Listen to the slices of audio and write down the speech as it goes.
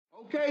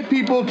Okay,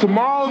 people,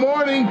 tomorrow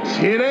morning,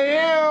 10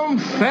 a.m.,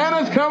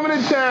 Santa's coming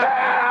to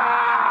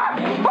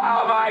town.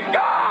 Oh, my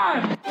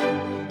God!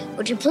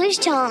 Would you please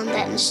tell him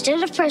that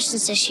instead of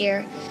presents this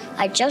year,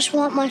 I just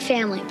want my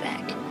family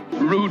back?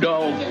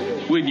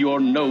 Rudolph, with your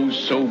nose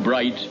so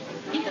bright,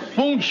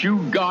 won't you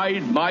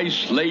guide my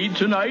sleigh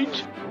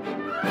tonight?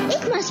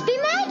 It must be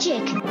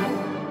magic.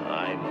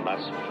 I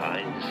must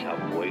find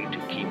some way to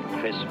keep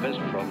Christmas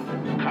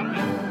from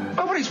coming.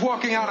 Nobody's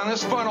walking out on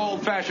this fun,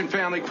 old-fashioned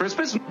family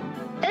Christmas.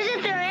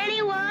 Isn't there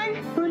anyone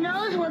who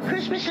knows what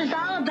Christmas is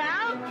all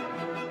about?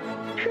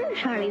 Sure,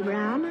 Charlie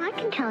Brown. I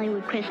can tell you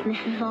what Christmas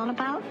is all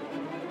about.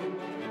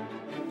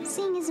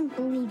 Seeing isn't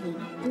believing.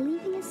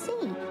 Believing is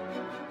seeing.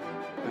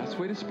 Best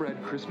way to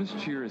spread Christmas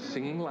cheer is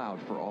singing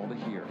loud for all to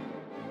hear.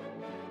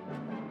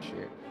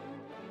 Cheer.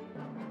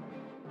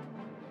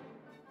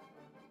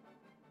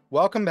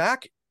 Welcome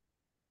back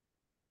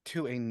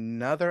to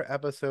another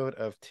episode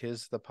of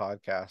Tis the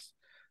Podcast,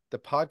 the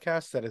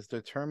podcast that is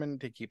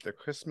determined to keep the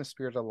Christmas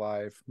spirit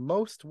alive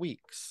most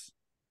weeks.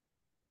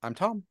 I'm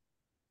Thom.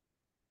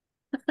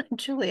 I'm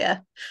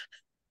Julia.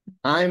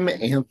 I'm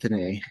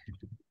Anthony.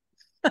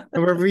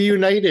 And we're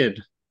reunited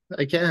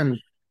again.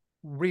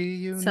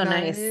 Reunited, So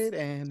nice.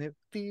 and it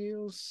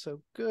feels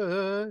so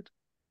good.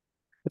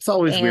 It's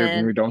always weird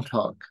when we don't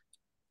talk.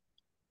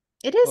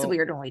 It is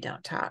weird when we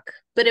don't talk,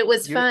 but it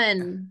was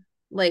fun.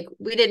 Like,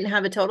 we didn't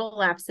have a total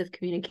lapse of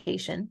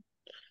communication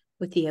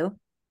with you.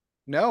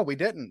 No, we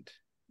didn't.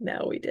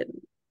 No, we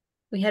didn't.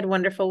 We had a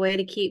wonderful way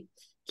to keep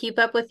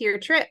up with your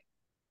trip.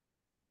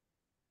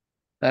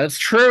 That's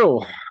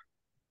true.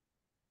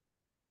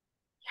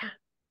 Yeah.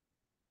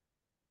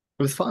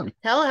 It was fun.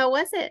 How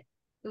was it?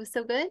 It was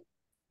so good.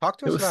 Talk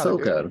to us It was about so it,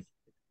 dude. good.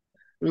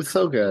 It was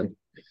so good.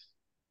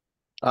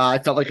 I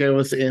felt like I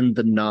was in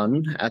The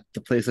Nun at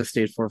the place I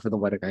stayed for the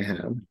wedding I had.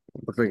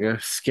 It looked like a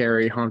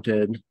scary,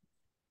 haunted.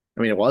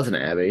 I mean, it was an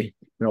abbey,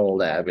 an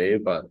old abbey,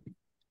 but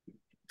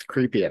it's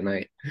creepy at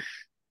night.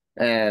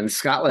 And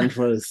Scotland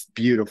was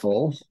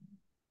beautiful.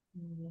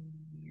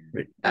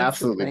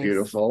 Absolutely nice.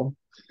 Beautiful.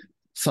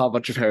 Saw a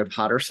bunch of Harry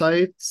Potter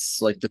sites,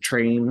 like the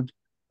train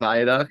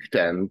viaduct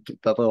and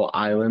the little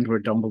island where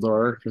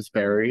Dumbledore was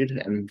buried,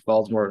 and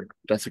Voldemort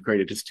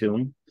desecrated his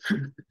tomb.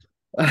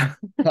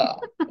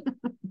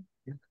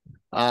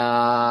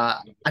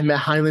 I met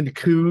Highland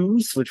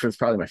coos, which was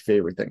probably my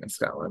favorite thing in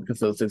Scotland because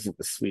those are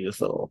the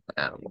sweetest little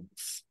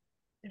animals.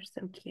 They're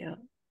so cute.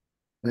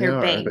 They Their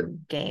are, bang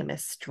but- game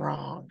is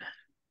strong.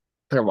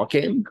 Their what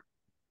game?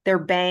 Their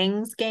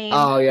bangs game.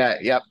 Oh yeah,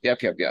 yep. Yeah.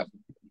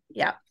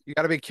 You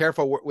got to be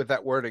careful with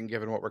that wording,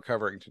 given what we're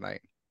covering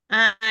tonight.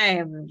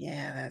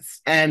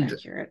 That's And-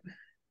 accurate.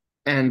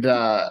 And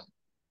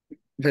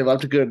they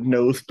loved a good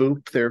nose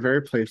boop. They're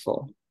very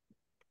playful.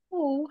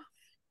 Oh,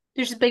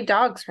 they're just big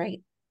dogs,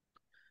 right?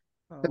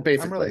 Oh,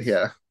 Basically,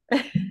 yeah.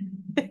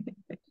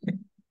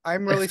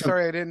 I'm really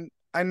sorry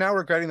I'm now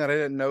regretting that I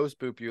didn't nose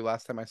boop you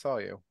last time I saw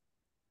you.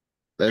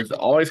 There's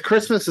always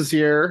Christmas this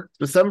year,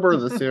 December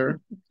this year.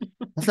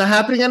 It's not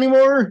happening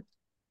anymore.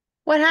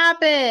 What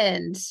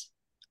happened?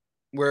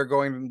 We're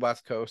going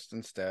West Coast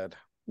instead.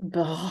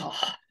 Ugh.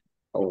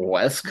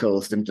 West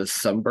Coast in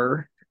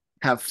December.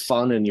 Have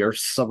fun in your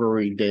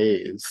summery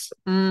days.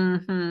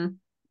 Mm-hmm.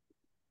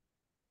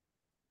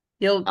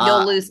 You'll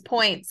lose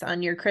points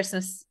on your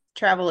Christmas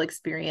travel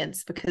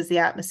experience because the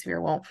atmosphere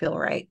won't feel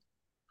right.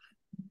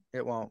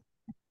 It won't.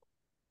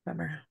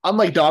 Bummer.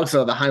 Unlike dogs,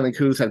 though, the Highland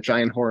coos have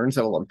giant horns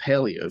that will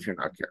impale you if you're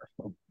not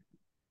careful.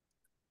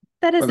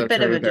 That is When a they're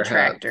bit of a turning their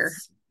detractor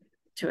heads.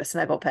 to a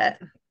snuggle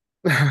pet.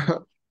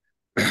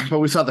 But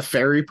we saw the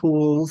fairy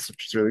pools,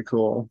 which is really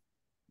cool.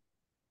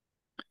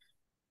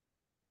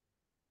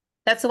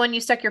 That's the one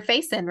you stuck your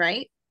face in,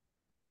 right?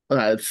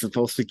 It's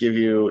supposed to give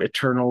you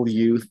eternal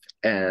youth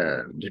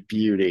and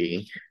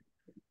beauty.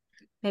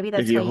 Maybe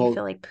that's you why you hold-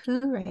 feel like poo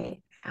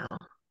right now.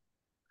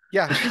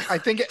 Yeah, I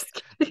think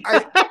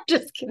I'm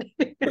just kidding.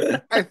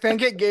 I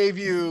think it gave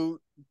you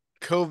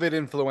COVID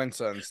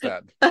influenza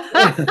instead. Got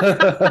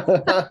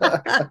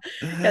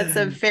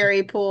some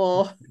fairy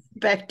pool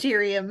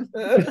bacterium.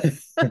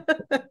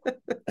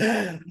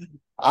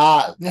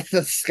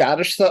 The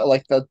Scottish stuff,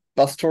 like the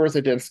bus tours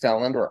they did in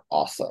Scotland, were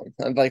awesome,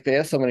 and like they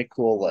have so many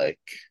cool like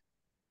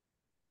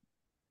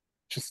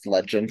just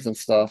legends and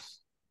stuff.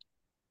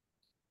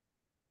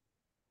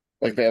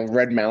 Like they have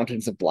red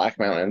mountains and black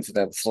mountains, and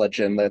that's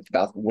legend that's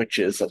about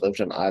witches that lived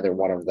in either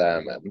one of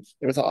them, and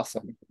it was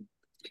awesome.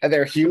 And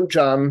they're huge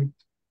on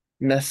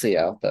Nessie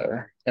out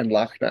there in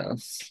Loch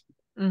Ness.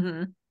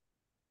 Mm-hmm.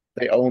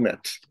 They own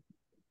it.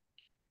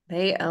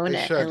 They own They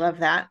it. I should. love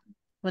that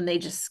when they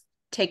just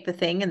take the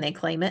thing and they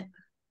claim it.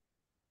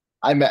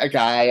 I met a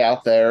guy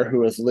out there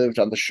who has lived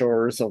on the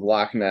shores of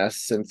Loch Ness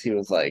since he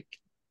was like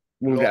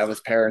moved out of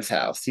his parents'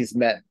 house. He's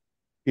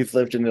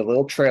lived in a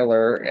little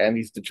trailer and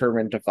he's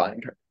determined to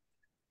find her.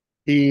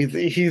 He's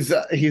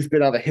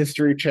been on the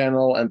History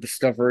Channel and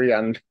Discovery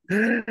on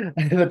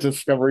the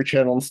Discovery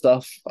Channel and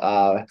stuff,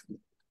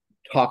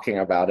 talking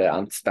about it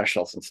on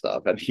specials and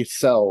stuff. And he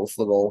sells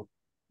little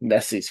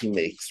Nessies he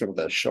makes from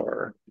the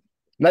shore.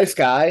 Nice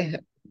guy,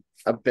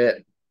 a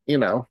bit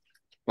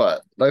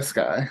but nice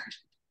guy.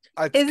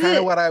 It's kind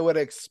of what I would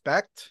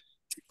expect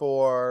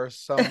for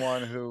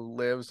someone who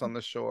lives on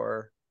the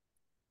shore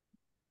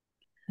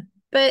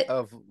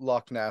of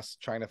Loch Ness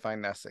trying to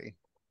find Nessie.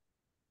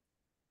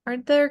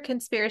 Aren't there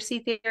conspiracy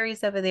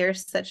theories over there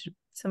so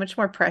much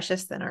more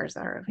precious than ours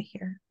are over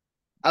here?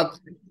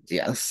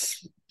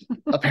 Yes.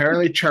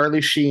 Apparently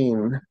Charlie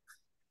Sheen.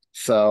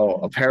 So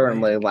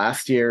apparently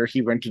last year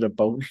he rented a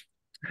boat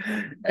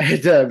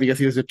and, because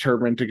he was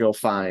determined to go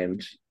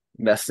find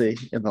Nessie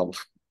in the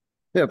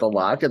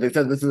loch. And they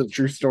said this is a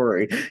true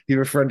story. He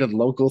befriended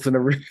locals and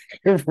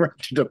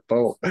rented a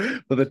boat.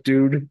 But the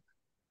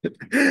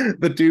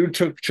dude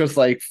took just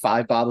like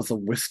 5 bottles of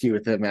whiskey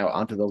with him out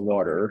onto the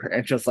water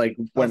and just like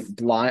went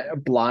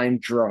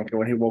blind drunk. And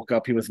when he woke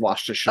up, he was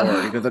washed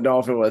ashore. He doesn't know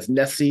if it was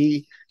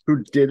Nessie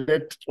who did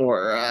it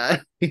or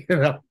he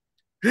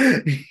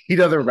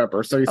doesn't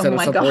remember. So he said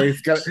at some point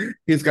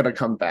he's gonna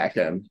come back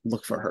and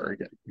look for her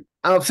again.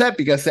 I'm upset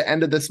because at the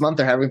end of this month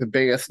they're having the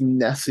biggest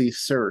Nessie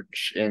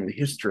search in the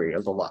history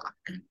of the loch.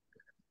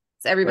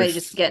 So everybody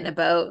just get in a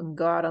boat and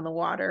go out on the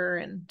water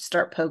and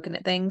start poking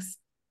at things.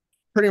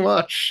 Pretty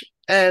much.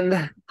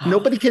 And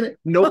nobody can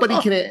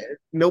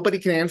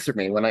answer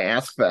me when I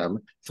ask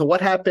them, so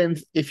what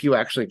happens if you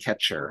actually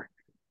catch her?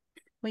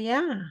 Well,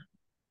 yeah.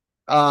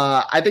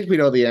 I think we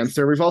know the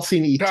answer. We've all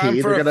seen E.T.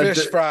 Time for a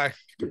fish fry.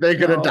 They're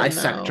gonna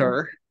dissect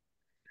her.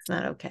 It's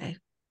not okay.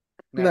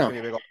 No.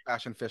 Big old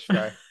fashioned fish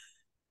fry.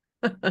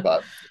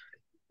 But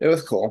it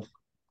was cool.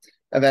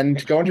 And then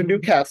going to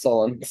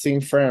Newcastle and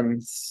seeing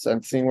friends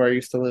and seeing where I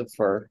used to live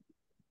for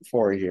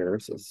 4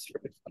 years was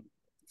really fun.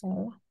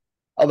 Oh.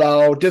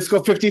 Although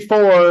Disco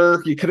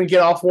 54, you couldn't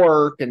get off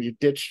work and you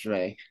ditched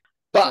me.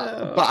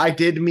 But I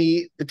did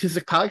meet the Tis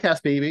the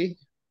Podcast, baby.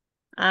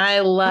 I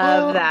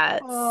love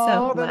that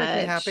so much. That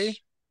makes me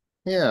happy.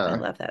 Yeah. I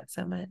love that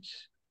so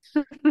much.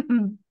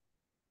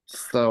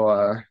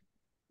 So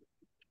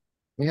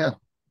yeah.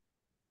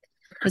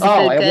 Was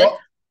it good?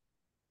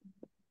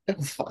 It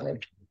was fine.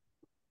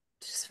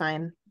 Just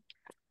fine.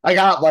 I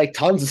got like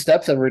tons of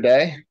steps every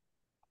day.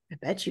 I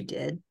bet you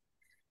did.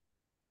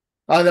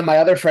 And then my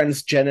other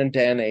friends, Jen and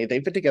Danny,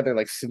 they've been together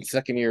like since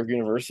second year of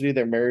university.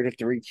 They're married with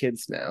 3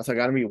 kids now. So I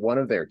got to meet one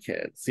of their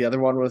kids. The other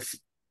one was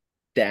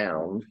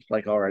down,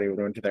 like already. We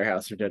went to their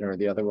house for dinner.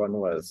 The other one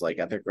was like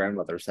at their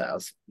grandmother's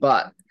house.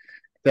 But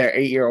their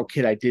 8-year-old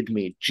kid I did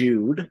meet,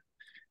 Jude,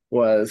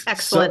 was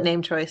excellent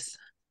name choice.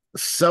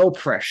 So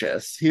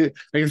precious. The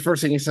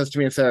first thing he says to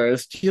me and Sarah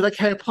is, "Do you like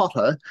Harry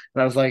Potter?"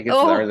 And I was like,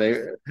 "Are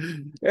they?"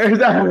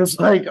 And I was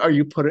like, "Are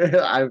you putting?"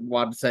 I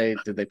want to say,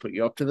 "Did they put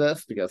you up to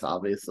this?" Because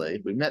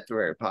obviously we met through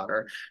Harry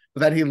Potter.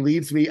 But then he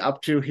leads me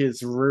up to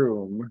his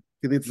room.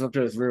 He leads us up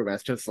to his room.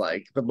 It's just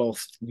like the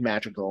most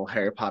magical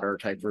Harry Potter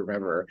type room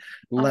ever.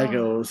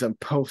 Legos and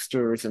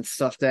posters and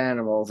stuffed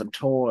animals and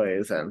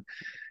toys and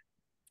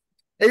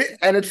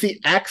it's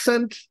the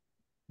accent.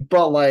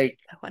 But like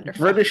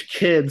British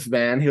kids,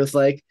 man, he was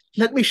like,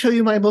 "Let me show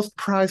you my most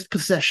prized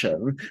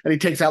possession," and he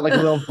takes out like a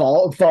little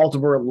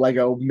Voldemort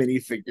Lego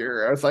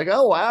minifigure. I was like,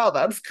 "Oh wow,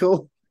 that's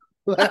cool.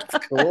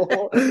 That's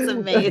cool. That's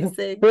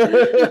amazing."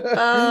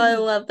 Oh, I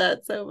love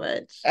that so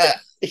much.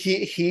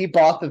 He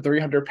bought the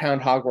 300-pound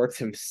Hogwarts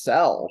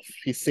himself.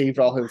 He saved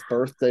all his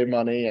birthday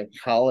money and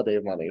holiday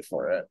money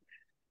for it.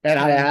 And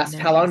I asked,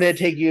 "How long did it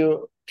take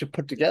you to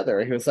put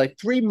together?" He was like,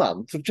 3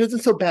 months, which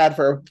isn't so bad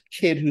for a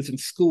kid who's in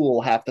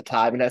school half the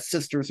time and has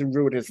sisters who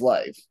ruined his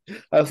life.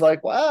 I was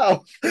like,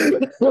 wow. He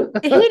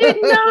did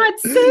not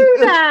say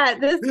that.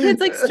 This kid's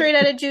like straight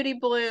out of Judy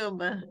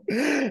Bloom.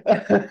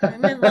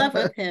 I'm in love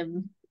with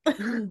him.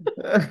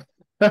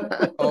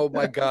 Oh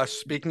my gosh.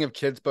 Speaking of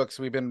kids' books,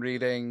 we've been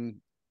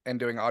reading and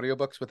doing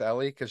audiobooks with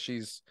Ellie because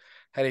she's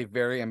had a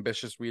very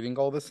ambitious reading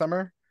goal this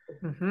summer.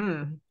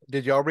 Mm-hmm.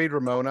 Did y'all read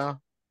Ramona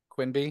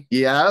Quimby?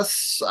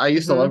 Yes, I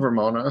used to love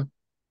Ramona.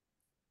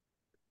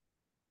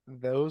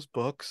 Those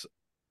books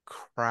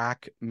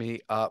crack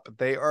me up.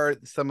 They are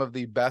some of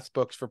the best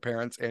books for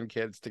parents and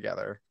kids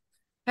together.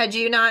 Had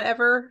you not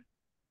ever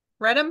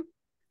read them?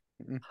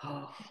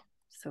 Oh,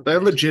 so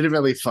they're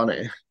legitimately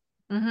funny.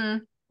 Mm-hmm.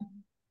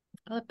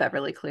 I love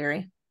Beverly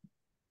Cleary.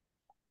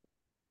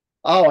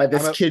 Oh, and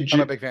I'm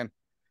a big fan.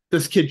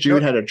 This kid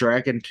Jude had a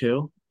dragon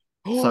too.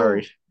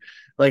 Sorry.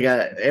 Like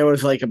it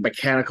was like a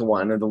mechanical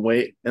one in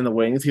the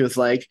wings. He was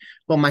like,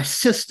 "Well, my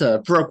sister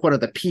broke one of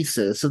the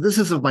pieces, so this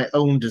is of my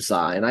own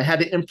design. I had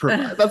to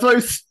improvise."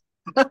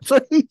 That's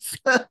what he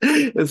said.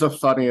 It's the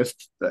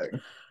funniest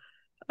thing.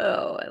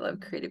 Oh, I love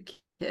creative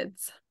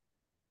kids.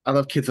 I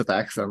love kids with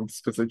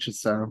accents because they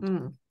just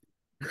sound.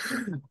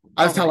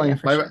 I was telling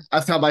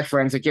my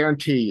friends, I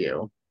guarantee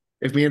you,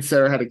 if me and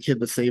Sarah had a kid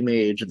the same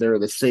age and they were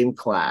the same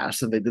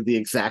class and they did the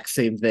exact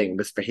same thing,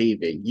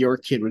 misbehaving, your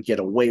kid would get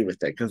away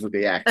with it because of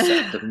the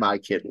accent, and my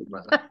kid would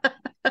not.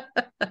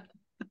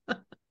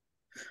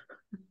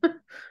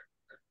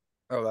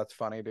 Oh, that's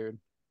funny, dude.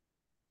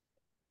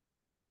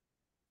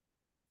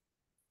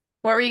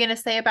 What were you going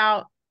to say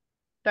about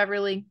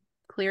Beverly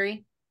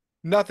Cleary?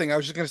 Nothing. I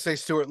was just going to say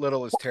Stuart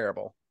Little is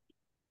terrible.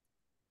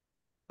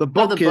 The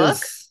book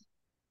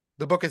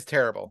is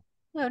terrible.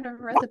 I've never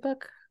read the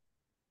book.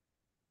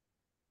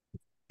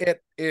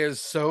 It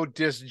is so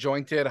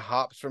disjointed,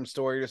 hops from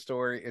story to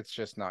story. It's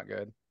just not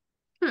good.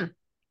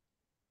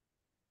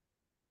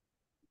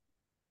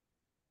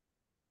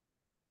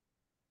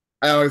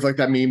 I always like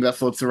that meme that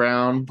floats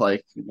around,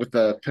 like with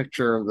the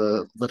picture of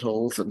the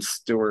Littles and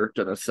Stuart,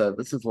 and it said,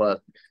 "This is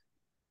what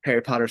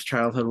Harry Potter's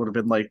childhood would have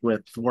been like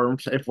with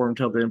Wormtail if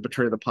Wormtail didn't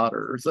betray the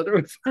Potters." And it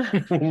was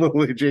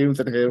Lily James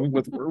and him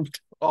with Wormtail.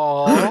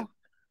 Oh,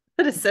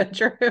 That is so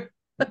true.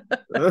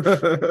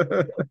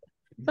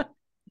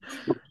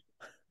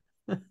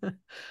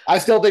 I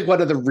still think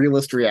one of the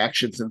realest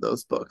reactions in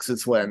those books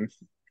is when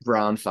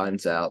Ron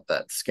finds out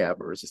that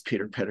Scabbers is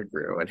Peter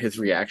Pettigrew, and his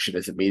reaction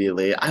is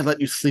immediately, "I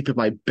let you sleep in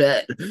my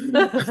bed."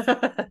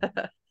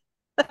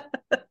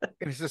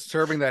 it's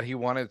disturbing that he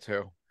wanted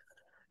to.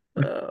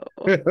 Yeah,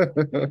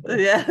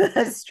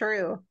 that's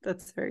true.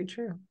 That's very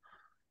true.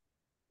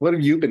 What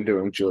have you been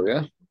doing,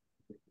 Julia?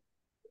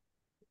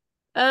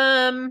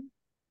 I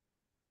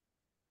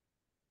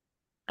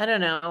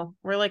don't know.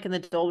 We're like in the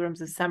doldrums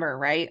of summer,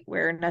 right?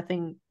 Where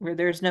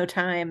there's no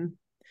time,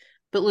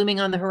 but looming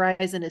on the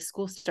horizon is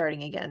school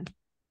starting again,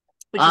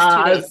 which is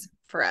 2 days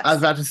for us. I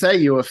was about to say,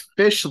 you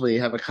officially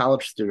have a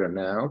college student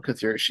now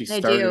because she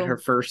started her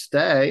first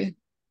day.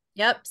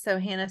 Yep. So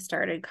Hannah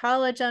started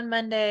college on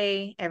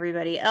Monday.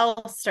 Everybody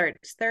else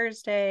starts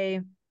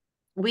Thursday.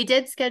 We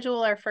did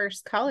schedule our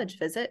first college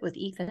visit with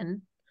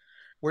Ethan.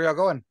 Where y'all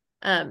going?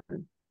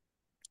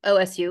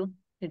 OSU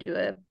to do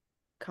a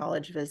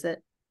college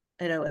visit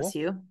at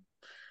OSU,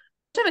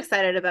 which I'm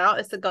excited about.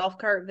 It's a golf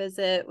cart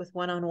visit with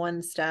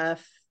one-on-one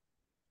stuff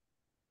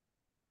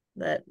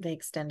that they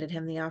extended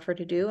him the offer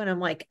to do. And I'm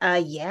like,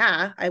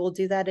 yeah, I will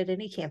do that at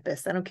any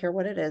campus. I don't care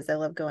what it is. I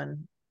love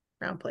going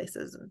around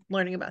places and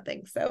learning about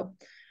things. So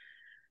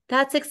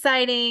that's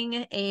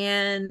exciting.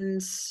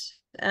 And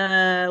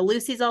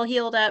Lucy's all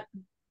healed up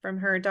from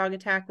her dog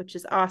attack, which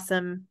is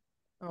awesome.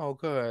 Oh,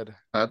 good.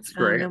 That's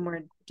great. No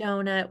more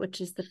donut, which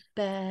is the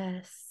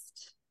best.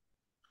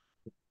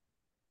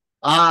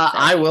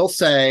 I will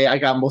say I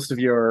got most of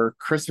your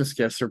Christmas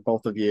gifts for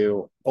both of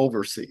you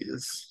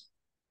overseas.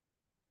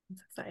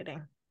 It's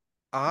exciting.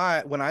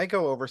 When I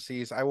go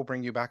overseas, I will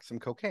bring you back some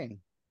cocaine.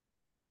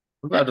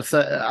 I was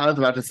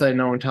about to say,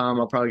 knowing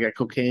Thom, I'll probably get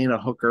cocaine,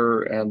 a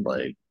hooker, and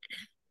like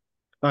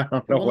I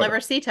don't know. We'll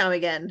never see Thom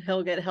again.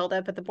 He'll get held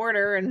up at the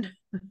border, and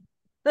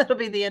that'll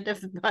be the end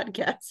of the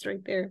podcast right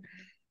there.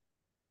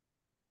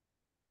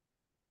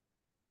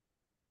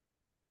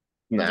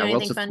 Did you do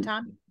anything fun,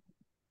 Thom?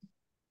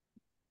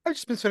 I've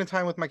just been spending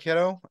time with my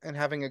kiddo and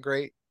having a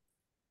great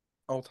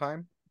old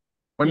time.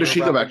 When does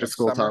she go back to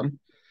school, Thom?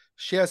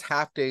 She has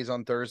half days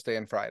on Thursday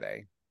and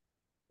Friday.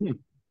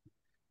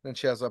 Then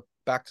she has a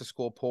back to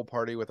school pool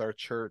party with our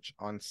church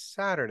on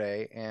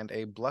Saturday and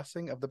a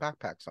blessing of the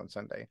backpacks on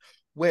Sunday,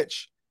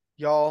 which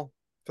y'all,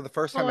 for the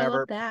first time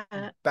ever,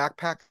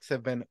 backpacks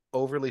have been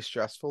overly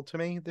stressful to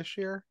me this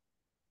year.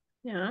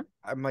 Yeah.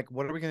 I'm like,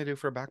 what are we going to do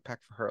for a backpack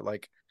for her?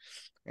 Like,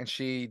 and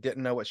she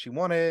didn't know what she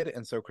wanted.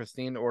 And so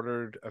Christine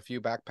ordered a few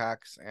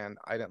backpacks and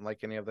I didn't like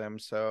any of them.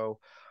 So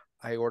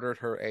I ordered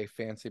her a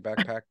fancy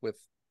backpack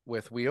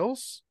with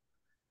wheels,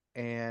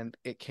 and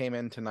it came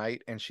in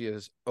tonight and she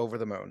is over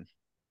the moon.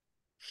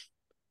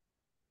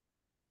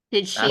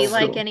 Did she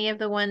like any of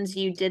the ones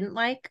you didn't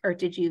like, or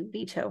did you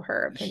veto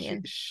her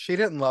opinion? She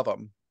didn't love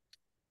them.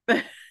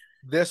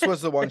 This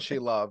was the one she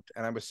loved,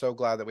 and I was so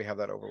glad that we have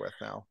that over with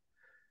now.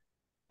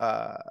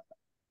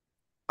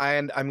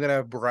 And I'm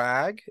gonna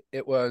brag.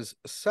 It was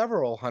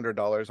several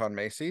 $100s on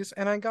Macy's,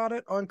 and I got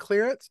it on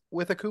clearance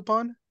with a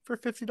coupon for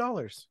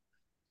 $50.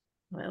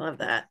 I love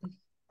that.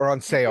 Or on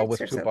sale with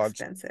coupons.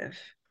 So expensive.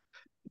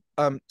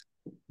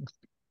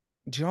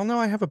 Do y'all know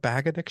I have a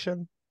bag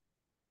addiction?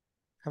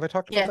 Have I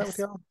talked about that with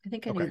y'all? I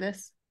think I knew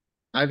this.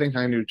 I think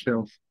I knew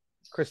too.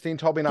 Christine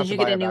told me not to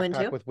buy a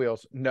backpack with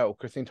wheels. No,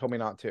 Christine told me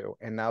not to.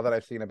 And now that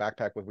I've seen a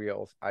backpack with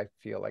wheels, I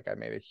feel like I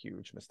made a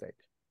huge mistake.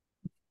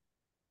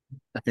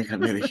 I think I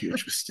made a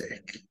huge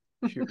mistake.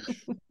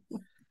 Huge.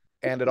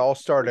 And it all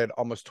started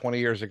almost 20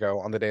 years ago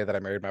on the day that I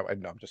married my wife.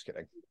 No, I'm just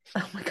kidding.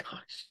 Oh my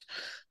gosh.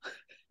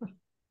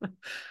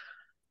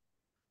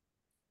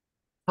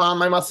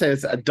 Thom, I must say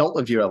it's adult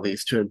of you at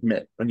least to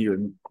admit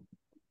you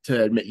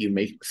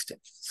make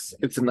mistakes.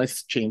 It's a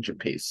nice change of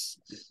pace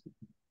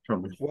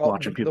from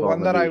watching people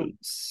on the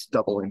news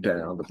doubling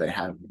down that they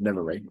have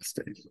never made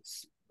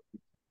mistakes.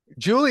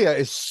 Julia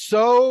is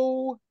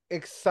so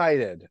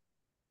excited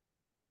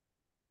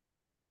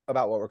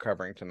about what we're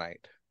covering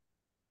tonight.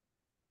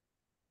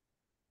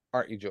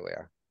 Aren't you,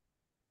 Julia?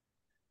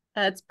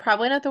 That's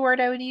probably not the word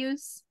I would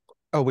use.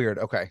 Oh, weird.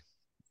 Okay.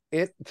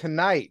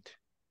 Tonight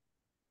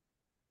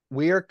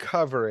we are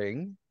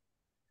covering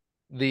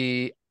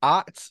the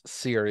Aughts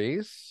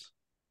series,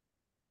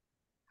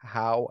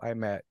 How I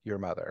Met Your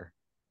Mother.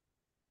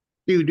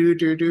 For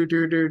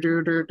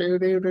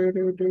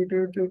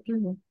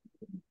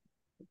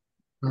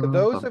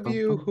those of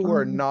you who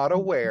are not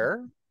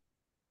aware,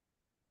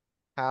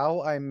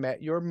 How I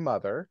Met Your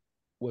Mother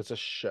was a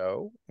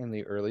show in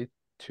the early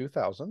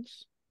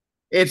 2000s.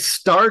 It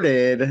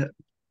started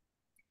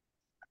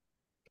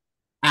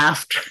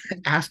after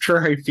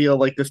I feel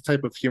like this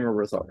type of humor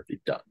was already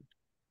done.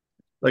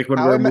 Like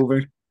when we're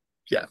moving.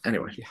 Yeah,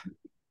 anyway.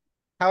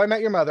 How I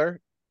Met Your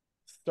Mother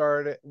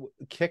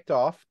kicked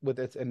off with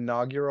its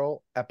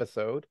inaugural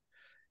episode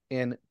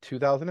in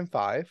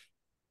 2005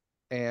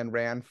 and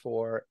ran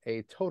for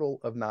a total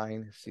of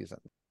 9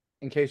 seasons.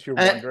 In case you're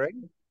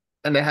wondering.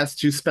 And it has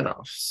 2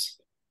 spin-offs.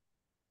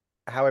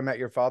 How I Met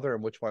Your Father,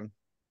 and which one?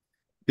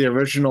 The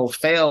original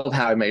failed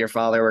How I Met Your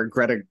Father, where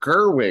Greta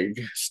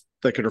Gerwig,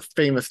 like a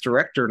famous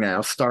director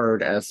now,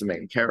 starred as the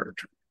main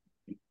character.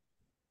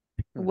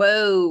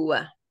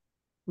 Whoa.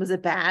 Was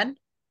it bad?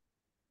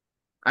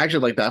 I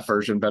actually like that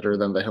version better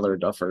than the Hilary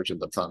Duff version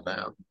that's on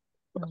now.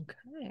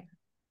 Okay.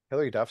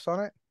 Hilary Duff's on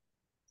it?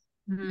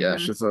 Yeah,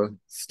 she's a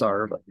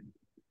star.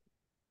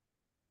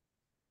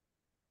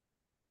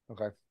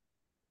 Okay.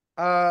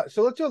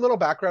 So let's do a little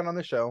background on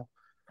the show.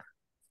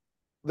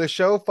 The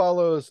show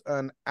follows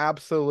an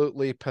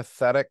absolutely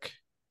pathetic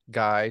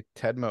guy,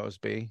 Ted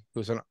Mosby,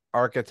 who's an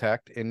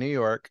architect in New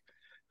York,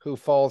 who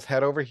falls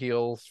head over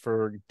heels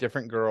for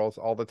different girls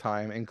all the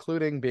time,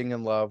 including being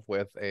in love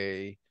with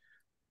a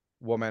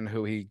woman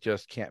who he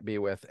just can't be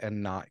with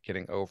and not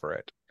getting over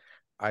it.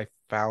 I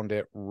found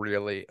it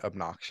really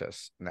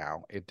obnoxious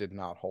now. It did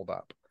not hold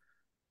up.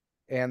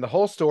 And the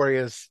whole story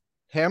is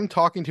him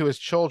talking to his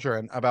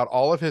children about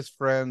all of his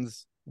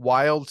friends'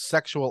 wild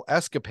sexual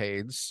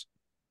escapades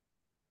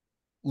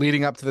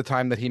leading up to the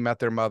time that he met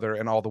their mother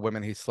and all the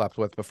women he slept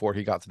with before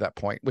he got to that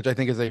point, which I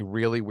think is a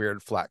really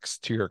weird flex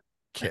to your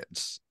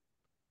kids.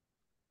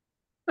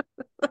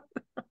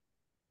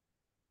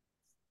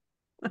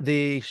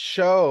 The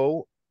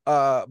show,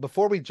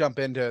 before we jump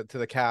into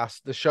the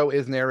cast, the show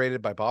is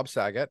narrated by Bob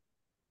Saget.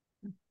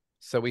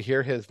 So we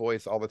hear his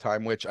voice all the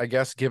time, which I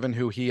guess given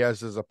who he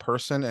is as a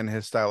person and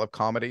his style of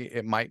comedy,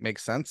 it might make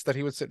sense that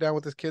he would sit down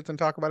with his kids and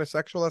talk about his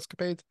sexual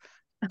escapades.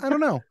 I don't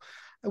know.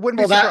 I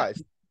wouldn't be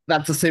surprised.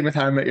 That's the same with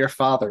How I Met Your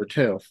Father,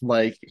 too.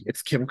 Like,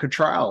 it's Kim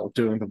Cattrall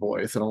doing the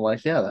voice, and I'm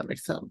like, yeah, that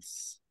makes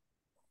sense.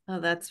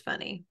 Oh, that's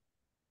funny.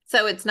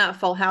 So it's not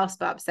Full House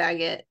Bob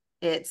Saget,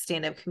 it's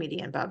stand-up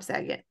comedian Bob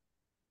Saget.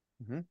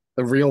 Mm-hmm.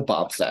 The real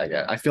Bob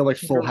Saget. I feel like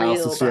Full House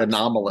is the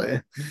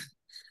anomaly.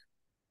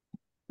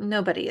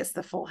 Nobody is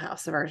the Full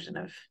House version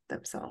of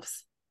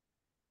themselves.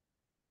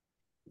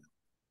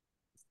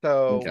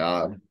 So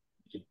God.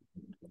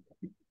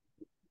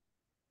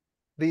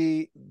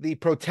 The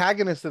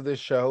protagonist of this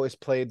show is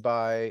played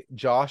by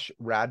Josh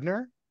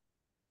Radnor,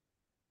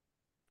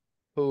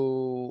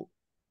 who,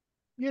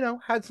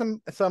 had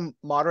some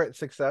moderate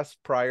success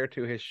prior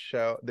to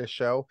this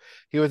show.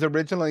 He was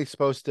originally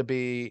supposed to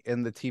be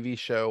in the TV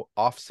show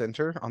Off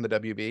Center on the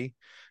WB,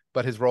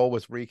 but his role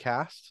was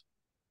recast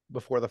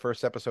before the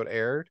first episode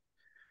aired.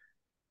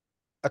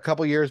 A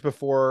couple years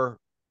before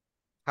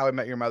How I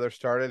Met Your Mother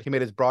started, he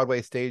made his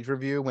Broadway stage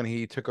review when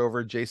he took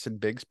over Jason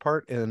Biggs'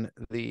 part in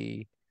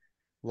the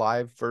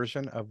live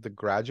version of The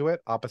Graduate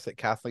opposite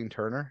Kathleen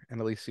Turner and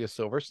Alicia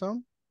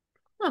Silverstone.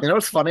 You know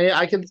what's funny?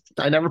 I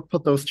never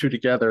put those two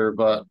together,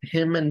 but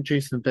him and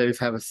Jason Biggs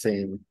have the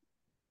same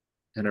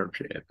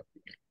energy.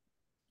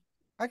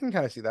 I can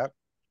kind of see that.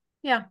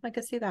 Yeah, I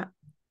could see that.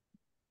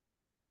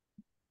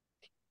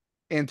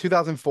 In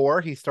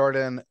 2004, he starred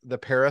in The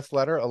Paris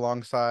Letter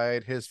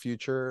alongside his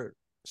future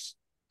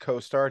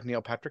co-star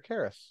Neil Patrick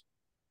Harris.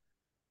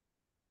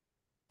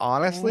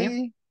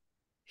 Honestly,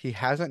 he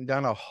hasn't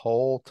done a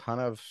whole ton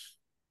of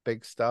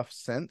big stuff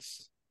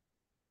since,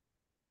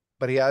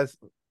 but he has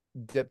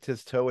dipped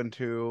his toe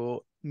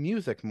into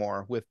music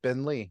more with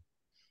Ben Lee.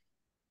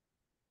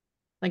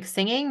 Like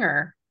singing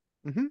or?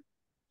 Mm-hmm.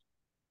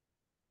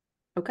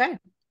 Okay.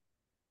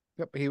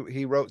 Yep,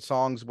 he wrote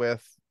songs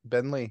with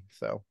Ben Lee,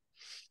 so.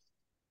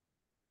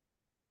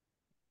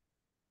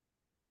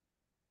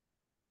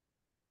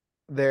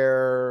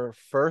 Their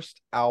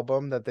first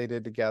album that they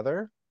did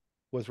together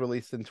was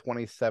released in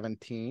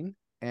 2017,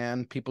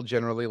 and people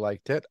generally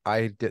liked it.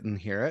 I didn't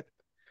hear it.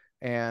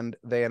 And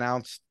they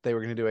announced they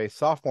were going to do a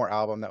sophomore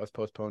album that was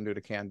postponed due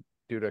to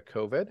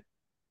COVID.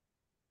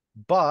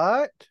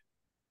 But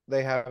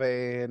they have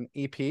an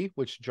EP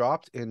which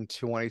dropped in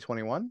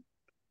 2021,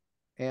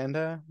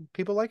 and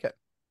people like it.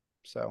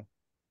 So.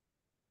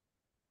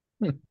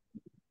 All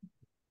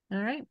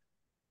right.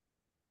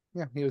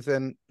 Yeah, he was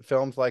in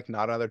films like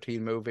Not Another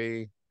Teen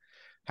Movie,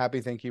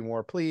 Happy Thank You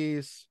More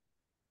Please,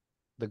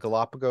 The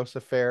Galapagos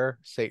Affair,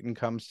 Satan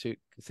Came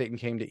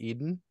to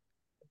Eden.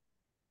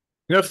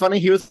 You know, it's funny,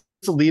 he was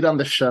the lead on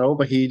the show,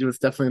 but he was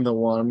definitely the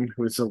one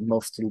who was the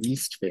most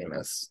least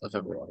famous of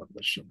everyone on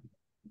the show.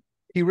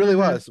 He really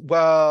was.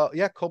 Well,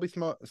 yeah, Colby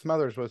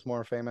Smothers was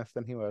more famous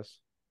than he was.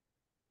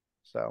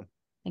 So.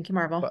 Thank you,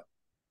 Marvel. But,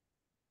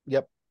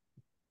 yep.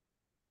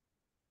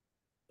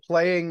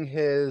 Playing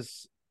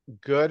his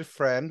good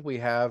friend, we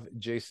have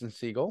Jason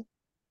Segel.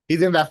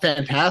 He's in that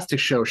fantastic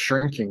show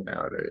Shrinking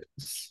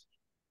nowadays.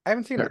 I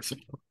haven't seen it.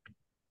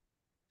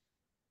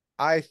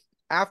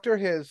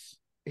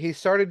 He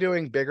started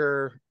doing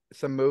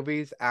some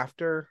movies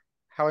after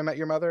How I Met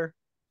Your Mother.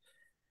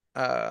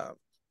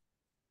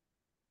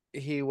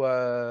 He's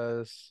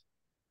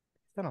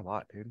done a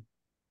lot, dude.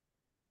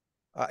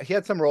 He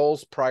had some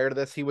roles prior to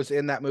this. He was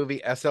in that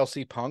movie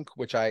SLC Punk,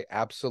 which I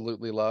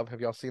absolutely love.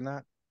 Have y'all seen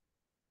that?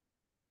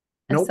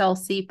 Nope.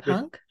 SLC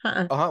Punk?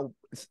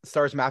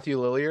 Stars Matthew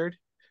Lillard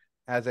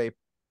as a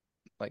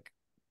like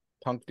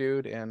punk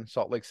dude in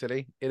Salt Lake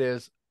City.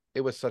 It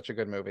was such a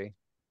good movie.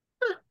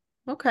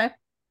 Okay.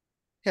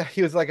 Yeah,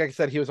 he was, like I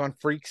said, he was on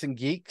Freaks and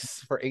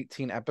Geeks for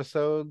 18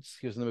 episodes.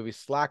 He was in the movie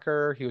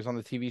Slacker. He was on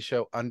the TV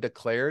show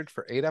Undeclared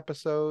for 8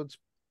 episodes.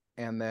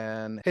 And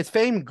then his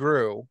fame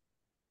grew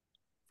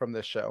from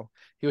this show.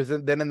 He was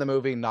then in the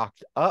movie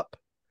Knocked Up,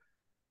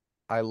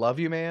 I Love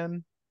You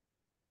Man.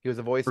 He was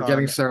a voice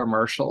Forgetting on Sarah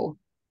Marshall.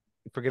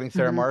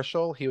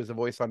 Marshall. He was a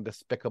voice on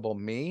Despicable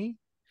Me.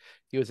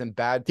 He was in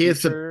Bad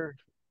Teacher,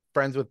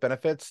 Friends with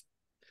Benefits.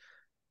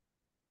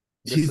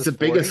 He's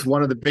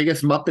one of the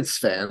biggest Muppets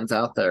fans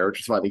out there,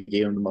 which is why they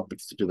gave him the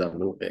Muppets to do that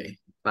movie.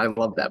 I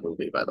love that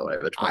movie, by the way.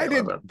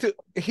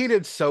 He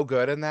did so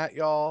good in that,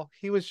 y'all.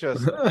 He was so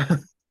good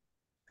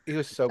in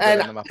the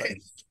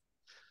Muppets.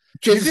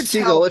 Jason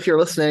Segel, if you're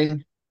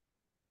listening.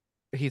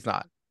 He's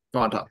not.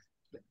 Go on, Tom.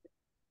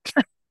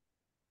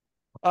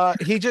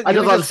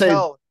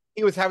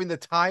 He was having the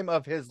time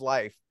of his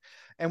life.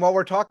 And while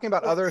we're talking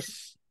about other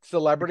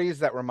celebrities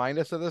that remind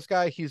us of this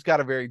guy, he's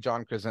got a very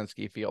John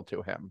Krasinski feel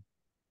to him.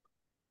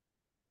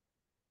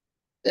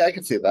 Yeah, I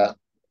can see that.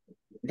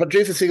 But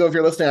Jason Segel, if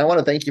you're listening, I want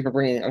to thank you for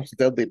bringing Uncle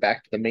Dudley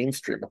back to the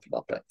mainstream of the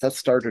Muppets. That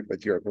started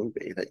with your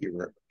movie that you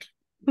wrote.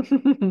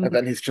 And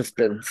then he's just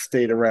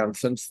stayed around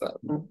since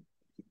then.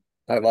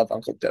 I love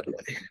Uncle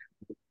Dudley.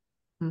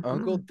 Mm-hmm.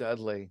 Uncle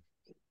Dudley.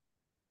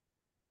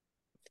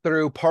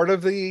 Through part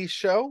of the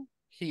show,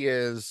 he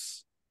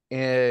is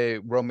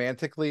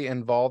romantically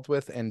involved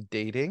with and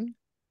dating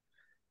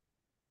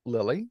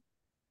Lily.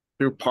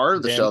 Through part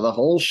of the show, the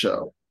whole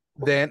show.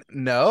 Then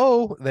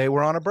no, they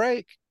were on a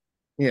break.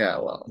 Yeah,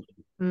 well.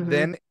 Mm-hmm.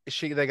 Then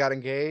they got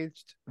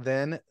engaged.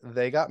 Then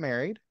they got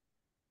married.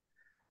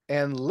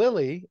 And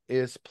Lily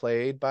is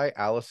played by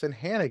Allison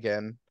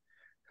Hannigan,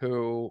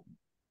 who,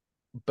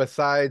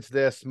 besides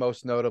this,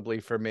 most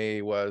notably for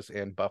me, was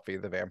in Buffy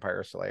the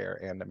Vampire Slayer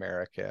and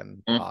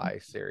American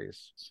Pie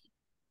series.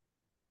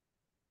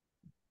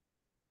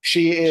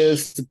 She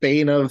is the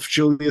bane of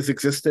Julia's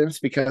existence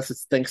because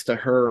it's thanks to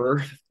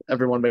her.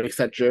 Everyone makes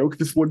that joke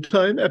this one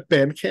time at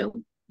band camp.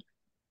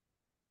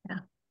 Yeah.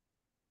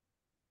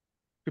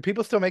 Do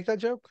people still make that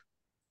joke?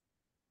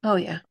 Oh,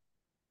 yeah.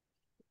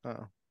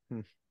 Oh.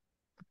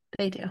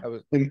 They do. That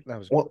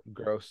was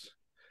gross.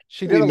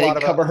 She did we a may lot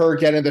of cover her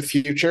again in the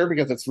future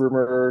because it's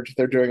rumored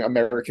they're doing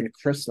American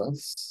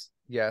Christmas.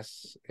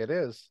 Yes, it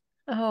is.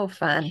 Oh,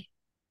 fun.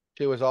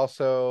 She was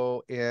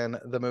also in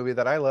the movie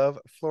that I love,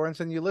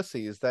 Florence and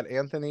Ulysses, that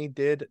Anthony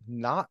did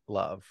not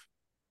love.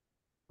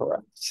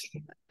 Correct.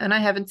 And I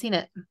haven't seen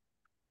it.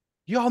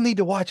 You all need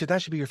to watch it.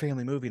 That should be your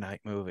family movie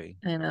night movie.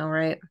 I know,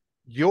 right?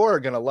 You're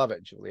going to love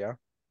it, Julia.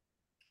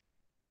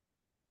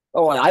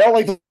 Oh, I don't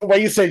like the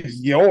way you say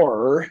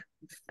 "your."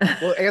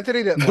 Well,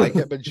 Anthony didn't like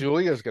it, but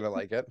Julia's going to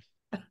like it.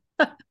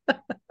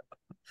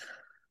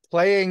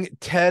 Playing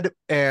Ted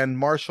and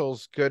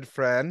Marshall's good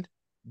friend,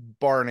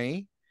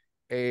 Barney,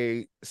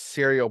 a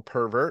serial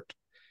pervert,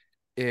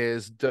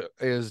 is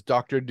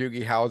Dr.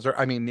 Doogie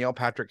Howser. Neil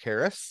Patrick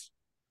Harris,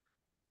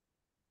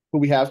 who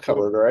we have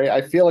covered, right?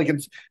 I feel like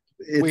it's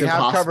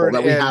impossible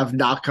that we have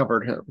not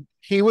covered him.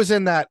 He was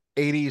in that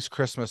 80s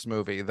Christmas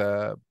movie,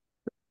 the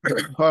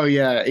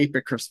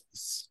 8-Bit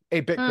Christmas.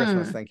 8-Bit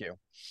Christmas, thank you.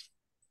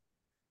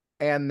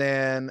 And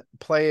then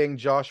playing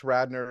Josh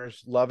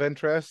Radnor's love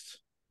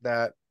interest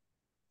that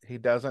he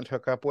doesn't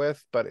hook up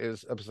with, but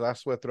is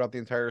obsessed with throughout the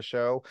entire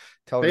show,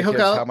 telling the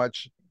kids how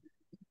much.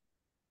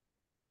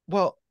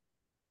 Well,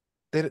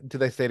 do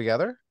they stay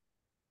together?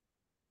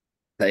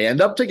 They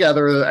end up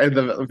together at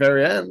the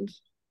very end.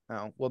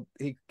 Oh, well,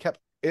 he kept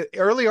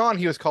early on.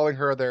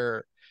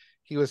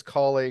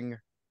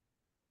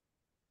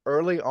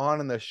 Early on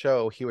in the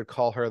show, he would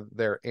call her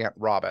their Aunt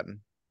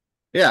Robin.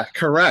 Yeah,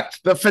 correct.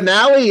 The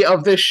finale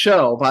of this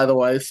show, by the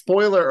way,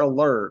 spoiler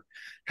alert,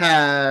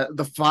 had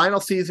the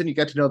final season. You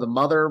get to know the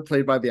mother,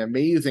 played by the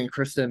amazing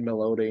Kristen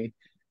Milioti,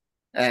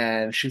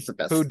 and she's the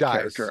best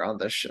character on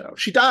this show.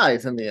 She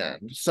dies in the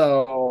end.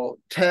 So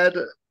Ted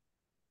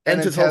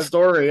ends his whole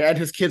story, and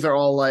his kids are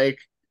all like,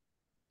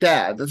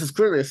 "Dad, this is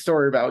clearly a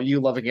story about you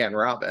loving Aunt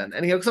Robin,"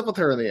 and he hooks up with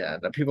her in the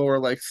end. And people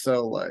were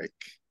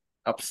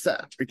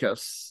upset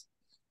because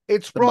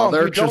it's the wrong.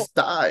 mother just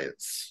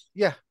dies.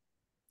 Yeah.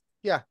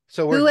 Yeah.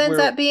 So who ends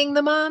up being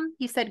the mom?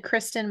 You said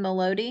Kristen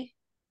Milioti?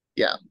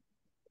 Yeah.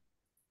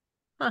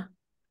 Huh.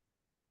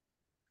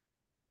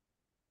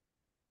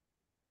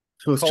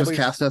 Who was just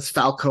cast as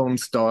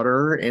Falcone's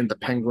daughter in the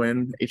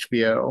Penguin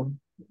HBO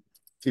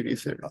TV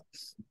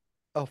series.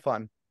 Oh,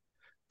 fun.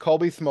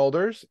 Colby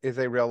Smulders is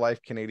a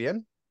real-life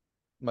Canadian,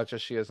 much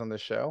as she is on the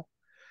show.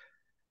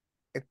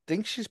 I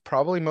think she's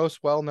probably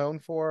most well-known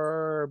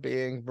for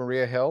being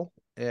Maria Hill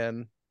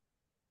in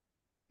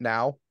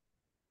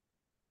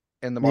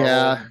the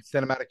Marvel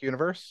Cinematic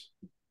Universe.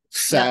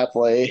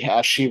 Sadly,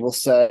 as she will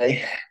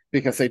say,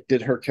 because they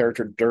did her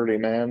character dirty,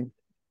 man.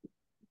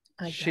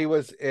 She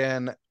was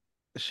in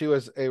She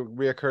was a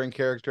reoccurring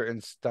character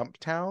in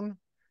Stumptown.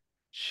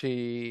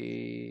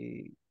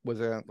 She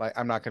was in, like,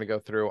 I'm not going to go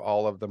through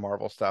all of the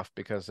Marvel stuff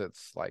because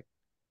it's like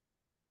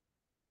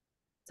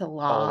It's a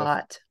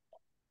lot.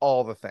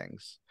 all the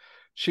things.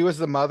 She was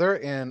the mother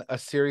in A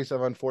Series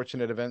of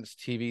Unfortunate Events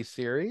TV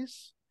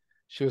series.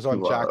 She was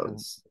on Jack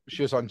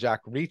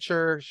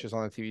Reacher. She was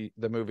on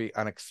the movie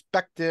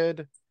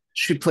Unexpected.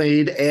 She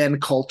played Ann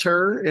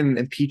Coulter in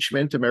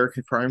Impeachment,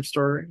 American Crime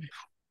Story.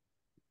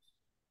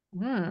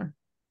 Hmm.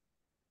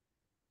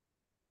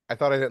 I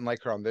thought I didn't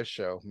like her on this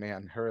show.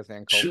 Man, her as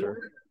Ann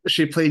Coulter.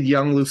 She played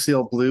young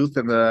Lucille Bluth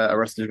in the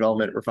Arrested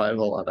Development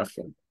revival on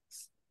Netflix.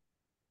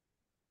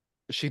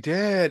 She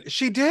did.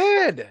 She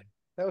did.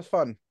 That was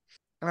fun.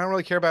 And I don't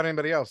really care about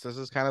anybody else. This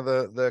is kind of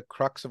the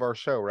crux of our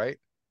show, right?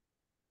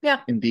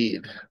 Yeah.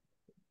 Indeed.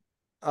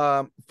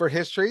 For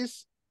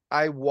histories,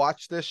 I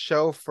watched this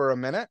show for a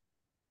minute.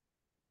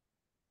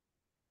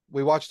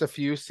 We watched a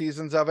few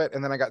seasons of it,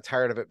 and then I got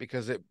tired of it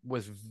because it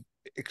was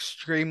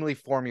extremely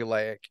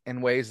formulaic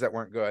in ways that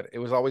weren't good. It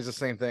was always the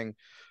same thing.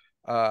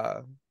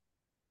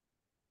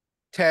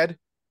 Ted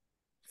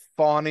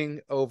fawning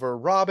over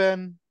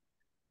Robin,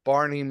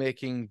 Barney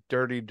making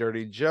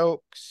dirty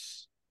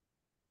jokes,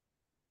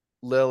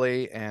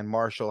 Lily and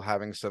Marshall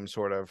having some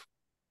sort of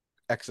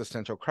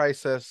existential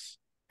crisis.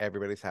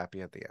 Everybody's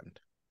happy at the end.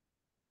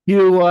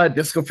 You,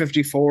 Disco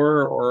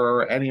 54,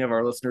 or any of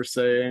our listeners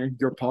saying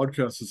your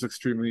podcast is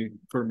extremely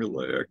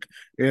formulaic.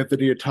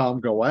 Anthony and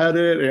Thom go at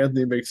it.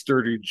 Anthony makes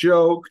dirty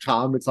joke.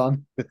 Thom is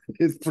on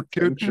his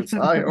pretentious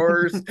high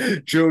horse.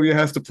 Julia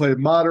has to play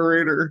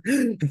moderator.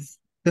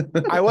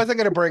 I wasn't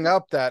going to bring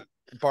up that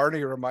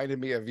Barney reminded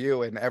me of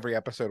you in every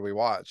episode we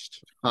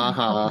watched.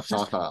 I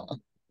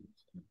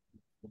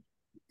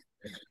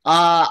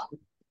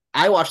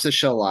watched the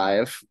show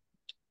live.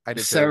 I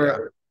did.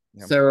 Sarah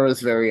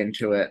was very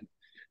into it.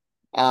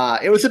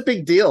 It was a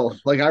big deal.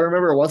 Like, I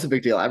remember it was a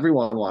big deal.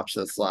 Everyone watched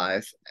this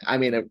live. I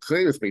mean, it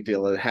clearly was a big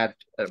deal. It had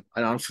an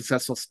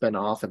unsuccessful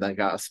spinoff and then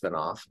got a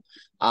spinoff.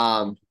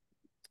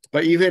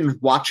 But even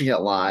watching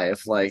it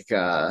live, like,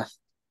 I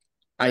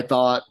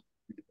thought,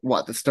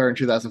 this started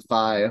in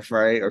 2005,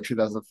 right? Or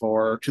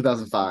 2004,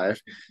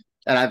 2005.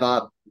 And I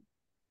thought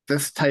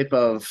this type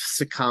of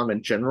sitcom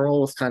in general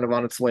was kind of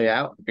on its way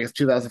out, because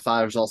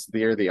 2005 was also the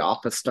year The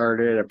Office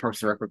started and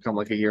Parks and Rec would come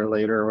like a year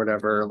later or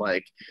whatever.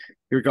 Like,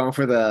 you're going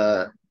for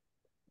the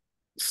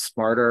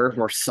smarter,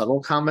 more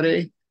subtle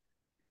comedy.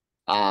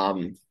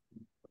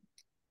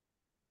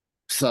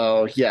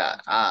 So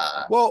yeah.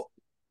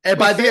 And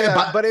by the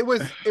end, but it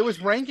was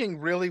ranking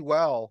really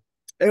well.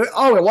 It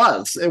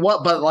was,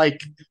 but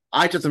like,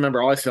 I just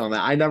remember always feeling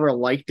that I never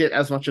liked it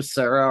as much as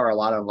Sarah or a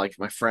lot of like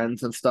my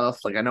friends and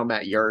stuff. Like, I know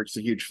Matt Yurk's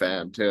a huge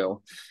fan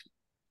too.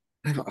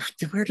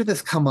 Where did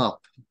this come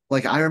up?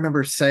 Like, I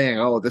remember saying,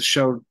 "Oh, this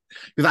show,"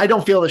 because I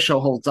don't feel the show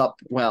holds up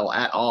well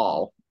at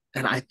all.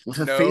 And I was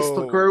a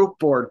Facebook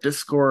group or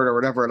Discord or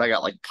whatever, and I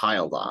got like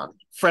piled on,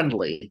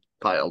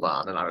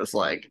 and I was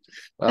like,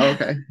 well,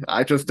 okay,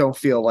 I just don't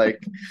feel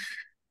like.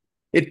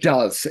 It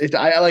does.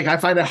 I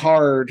find it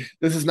hard.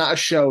 This is not a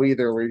show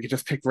either where you can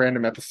just pick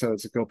random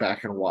episodes and go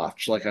back and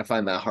watch. Like, I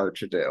find that hard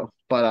to do.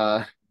 But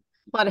a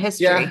lot of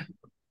history. Yeah.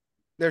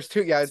 There's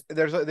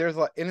a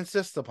lot, it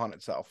insists upon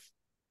itself.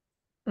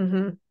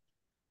 Mm-hmm.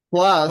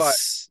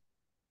 Plus,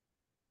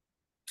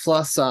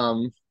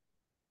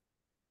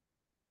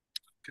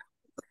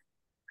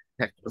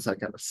 heck was I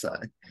gonna say?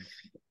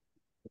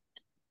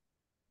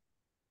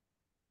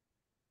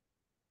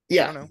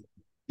 Yeah.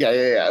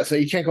 Yeah. So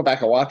you can't go back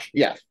and watch.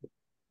 Yeah.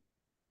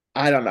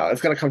 I don't know.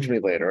 It's gonna come to me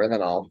later, and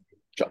then I'll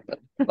jump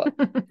in. But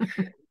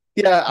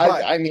yeah,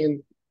 I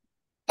mean,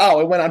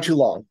 it went on too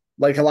long.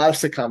 Like a lot of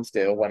sitcoms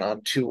do, went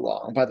on too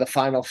long. By the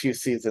final few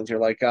seasons, you're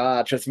like,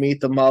 just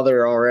meet the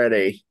mother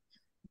already.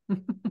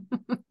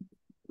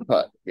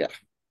 But yeah.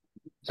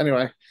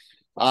 Anyway,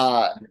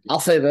 I'll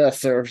say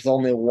this: there's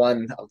only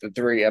one of the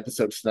 3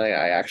 episodes tonight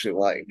I actually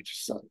liked.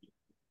 So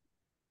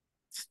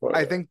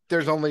I think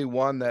there's only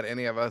one that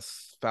any of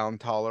us found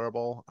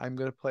tolerable. I'm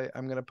gonna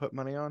put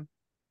money on.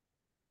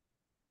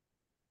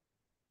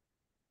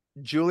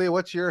 Julia,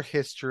 what's your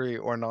history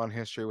or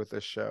non-history with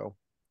this show?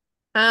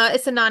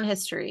 It's a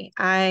non-history.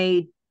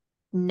 I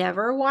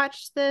never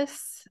watched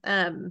this.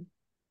 I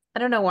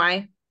don't know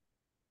why.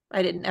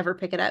 I didn't ever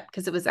pick it up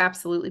because it was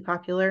absolutely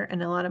popular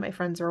and a lot of my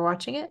friends were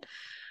watching it.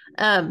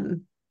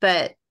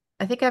 But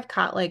I think I've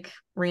caught like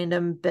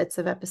random bits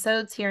of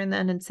episodes here and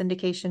then in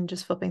syndication,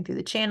 just flipping through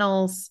the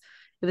channels.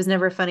 It was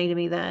never funny to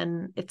me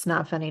then. It's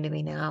not funny to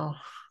me now.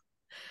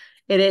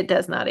 It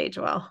does not age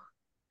well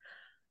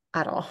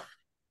at all.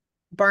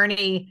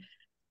 Barney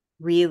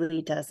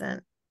really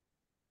doesn't.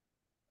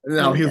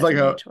 No, he's like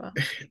a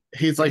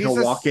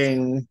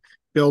walking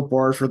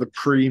billboard for the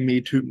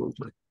pre-Me Too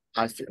movement,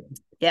 I feel.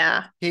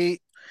 Yeah. He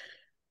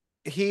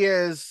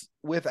is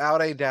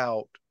without a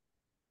doubt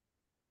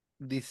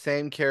the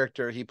same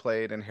character he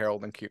played in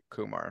Harold and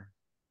Kumar.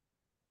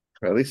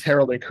 Or at least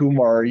Harold and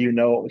Kumar,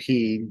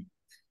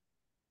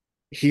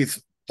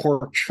 he's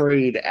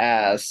portrayed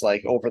as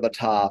like over the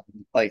top,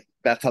 like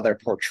that's how they're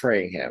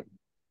portraying him.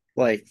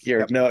 Like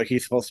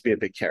he's supposed to be a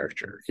big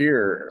character.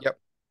 Here. Yep.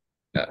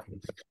 Yeah.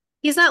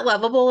 He's not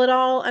lovable at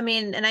all. I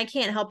mean, and I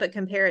can't help but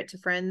compare it to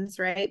Friends,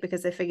 right?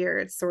 Because I figure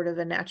it's sort of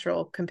a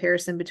natural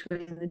comparison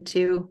between the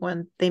two.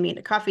 When they meet in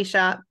a coffee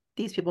shop,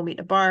 these people meet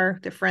in a bar,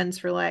 they're friends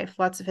for life,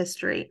 lots of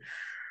history.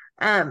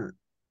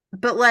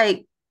 But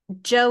like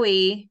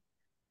Joey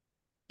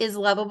is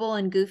lovable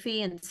and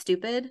goofy and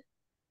stupid,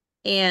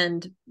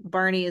 and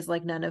Barney is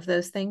like none of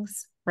those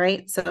things,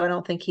 right? So I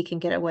don't think he can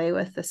get away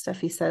with the stuff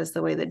he says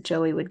the way that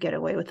Joey would get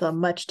away with the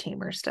much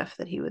tamer stuff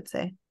that he would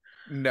say.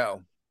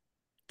 No.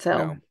 So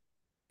No.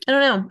 I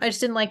don't know. I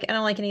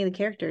don't like any of the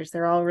characters.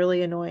 They're all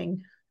really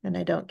annoying, and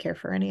I don't care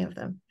for any of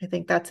them. I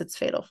think that's its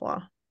fatal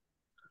flaw.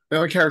 The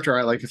only character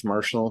I like is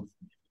Marshall.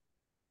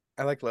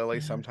 I like Lily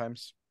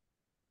sometimes.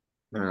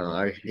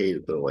 I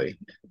hate Lily.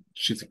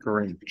 She's a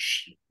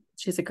Grinch.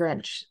 She's a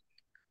Grinch.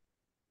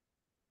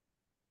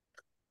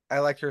 I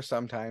like her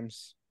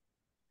sometimes.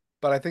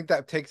 But I think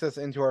that takes us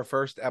into our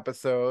first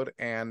episode.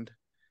 And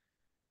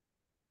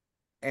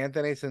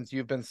Anthony, since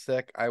you've been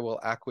sick, I will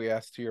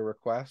acquiesce to your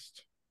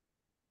request.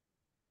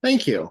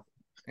 Thank you.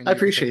 And I you can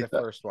appreciate take the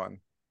that. first one.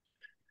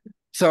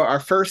 So our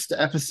first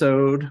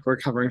episode we're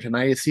covering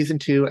tonight is season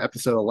 2,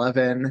 episode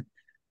 11,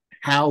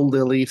 How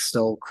Lily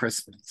Stole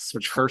Christmas,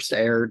 which first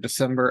aired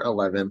December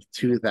 11th,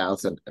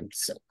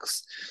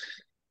 2006.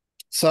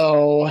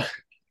 So,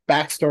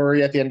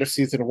 backstory at the end of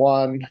season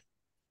 1,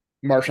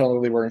 Marshall and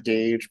Lily were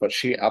engaged, but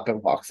she up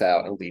and walks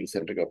out and leaves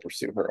him to go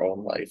pursue her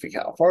own life in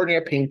California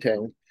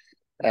painting.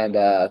 And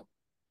I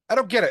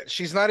don't get it.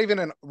 She's not even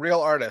a real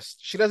artist.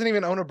 She doesn't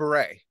even own a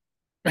beret.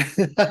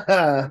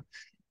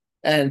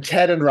 And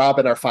Ted and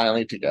Robin are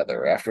finally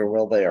together after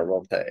Will They or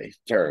Won't They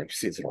during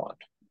season 1.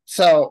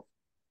 So,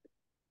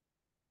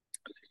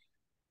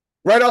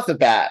 right off the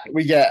bat,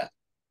 we get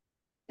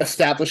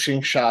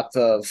establishing shots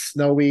of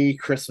snowy,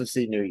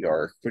 Christmassy New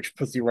York, which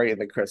puts you right in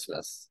the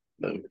Christmas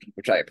mood,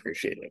 which I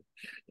appreciated.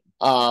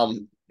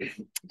 And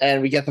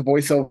we get the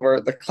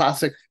voiceover, the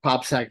classic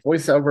pop sack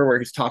voiceover, where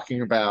he's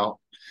talking about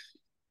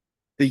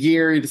the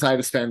year he decided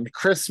to spend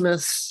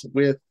Christmas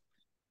with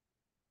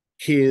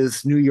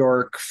his New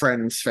York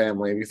friend's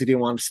family because he didn't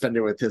want to spend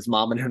it with his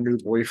mom and her new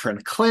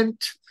boyfriend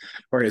Clint,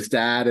 or his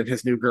dad and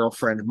his new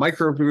girlfriend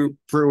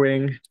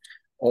microbrewing,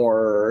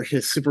 or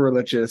his super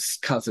religious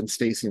cousin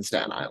Stacy in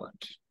Staten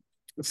Island.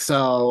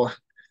 So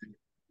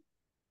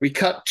we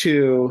cut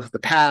to the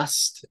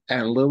past,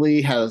 and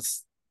Lily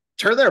has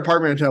turned their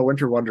apartment into a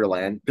winter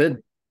wonderland. It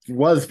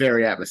was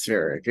very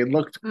atmospheric. It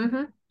looked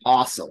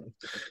awesome.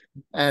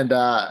 And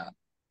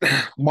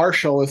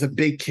Marshall is a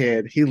big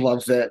kid. He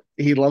loves it.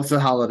 He loves the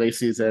holiday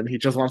season. He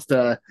just wants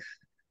to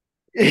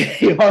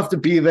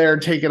be there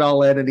and take it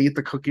all in and eat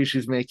the cookies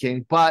she's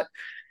making. But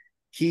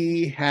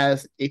he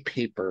has a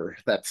paper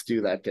that's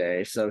due that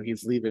day, so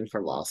he's leaving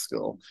for law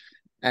school.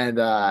 And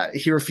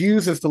he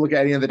refuses to look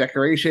at any of the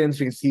decorations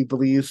because he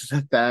believes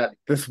that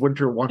this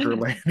winter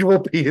wonderland will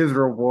be his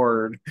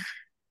reward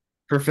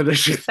for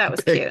finishing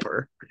the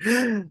paper.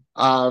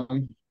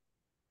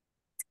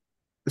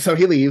 So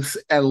he leaves,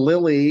 and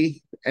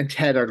Lily and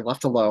Ted are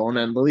left alone,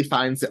 and Lily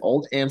finds the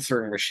old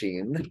answering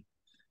machine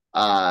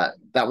that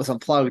was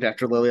unplugged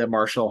after Lily and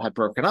Marshall had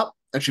broken up,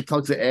 and she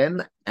plugs it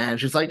in, and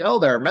she's like, oh,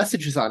 there are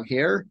messages on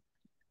here.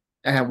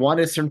 And one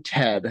is from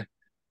Ted,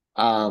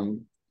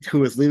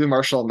 who is leaving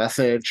Marshall a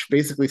message,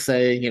 basically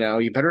saying,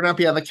 you better not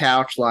be on the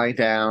couch lying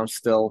down,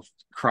 still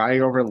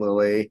crying over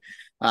Lily.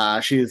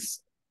 She's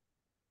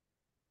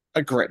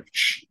a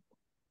Grinch.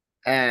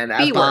 And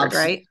as B-word,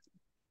 right?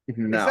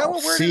 No,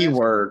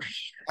 C-word.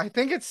 I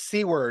think it's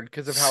C-word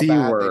because of how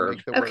C-word. bad they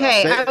make the word.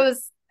 Okay,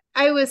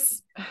 I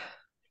was.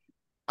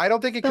 I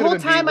don't think it the could whole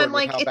have been time. B-word I'm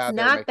like, it's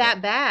not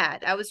that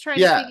bad. I was trying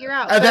to figure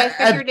out, but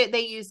I figured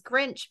they used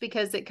Grinch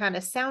because it kind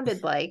of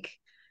sounded like.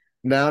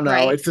 No,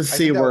 right? It's a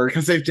C-word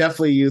because they've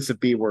definitely used a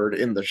B-word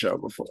in the show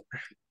before.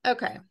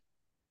 Okay.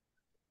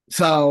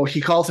 So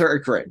he calls her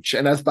a Grinch,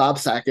 and as Bob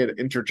Saget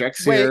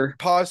interjects here,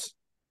 pause.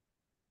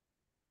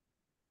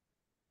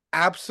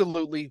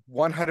 Absolutely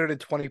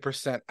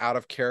 120% out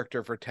of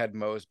character for Ted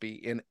Mosby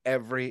in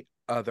every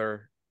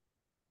other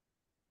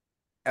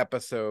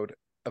episode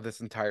of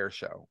this entire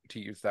show, to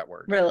use that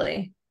word.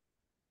 Really?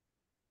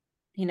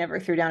 He never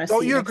threw down a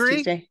Don't C you next agree?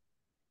 Tuesday.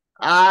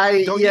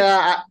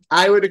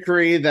 I would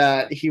agree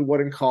that he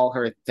wouldn't call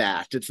her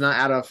that. It's not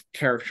out of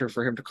character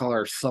for him to call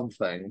her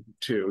something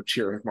to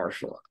cheer with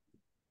Marshall up.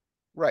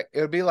 Right. It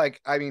would be like,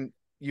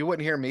 you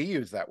wouldn't hear me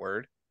use that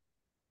word.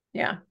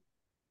 Yeah.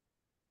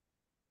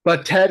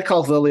 But Ted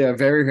calls Lily a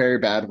very, very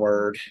bad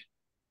word,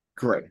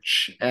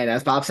 Grinch. And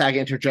as Bob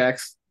Saget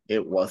interjects,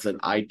 it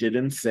wasn't. I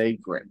didn't say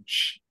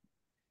Grinch.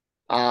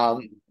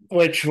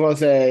 Which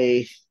was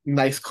a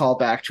nice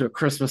callback to A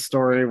Christmas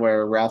Story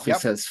where Ralphie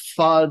says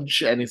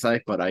fudge, and he's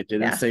like, but I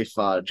didn't say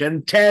fudge.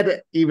 And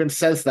Ted even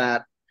says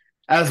that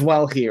as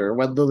well here.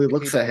 When Lily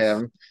looks at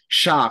him,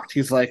 shocked,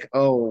 he's like,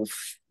 oh,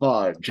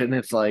 fudge. And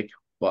it's like,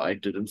 well, I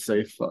didn't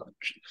say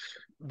fudge.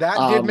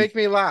 That did make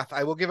me laugh.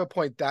 I will give a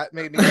point. That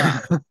made me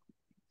laugh.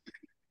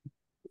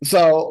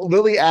 So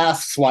Lily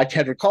asks why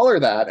Ted would call her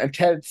that, and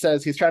Ted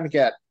says he's trying to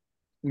get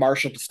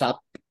Marshall to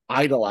stop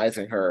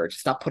idolizing her, to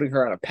stop putting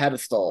her on a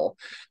pedestal.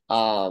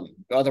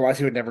 Otherwise,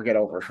 he would never get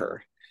over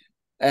her.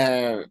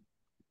 And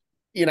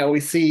we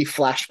see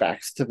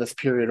flashbacks to this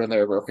period when they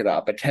were broken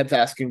up, and Ted's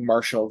asking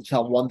Marshall to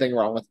tell him one thing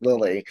wrong with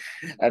Lily,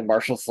 and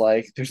Marshall's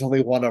like, "There's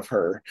only one of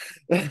her."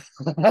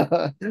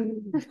 What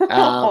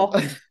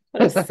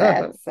a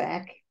sad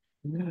sack.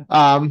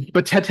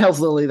 But Ted tells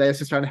Lily that he's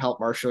just trying to help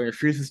Marshall and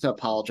refuses to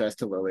apologize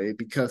to Lily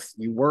because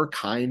you were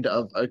kind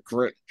of a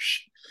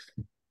Grinch.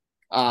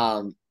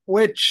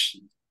 Which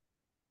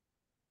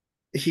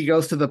he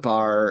goes to the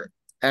bar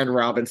and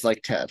Robin's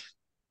like, Ted,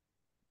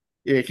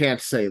 you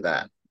can't say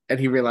that. And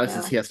he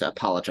realizes he has to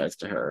apologize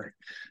to her.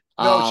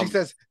 No, she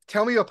says,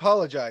 tell me you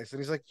apologized. And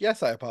he's like,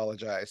 yes, I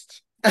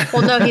apologized.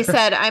 Well, no, he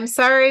said, I'm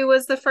sorry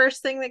was the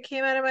first thing that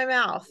came out of my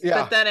mouth.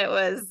 Yeah. But then it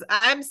was,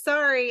 I'm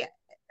sorry.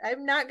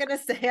 I'm not going to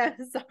say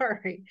I'm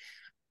sorry.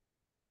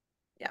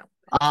 Yeah.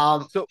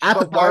 So at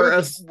the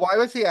bar, why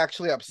was he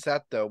actually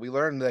upset, though? We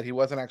learned that he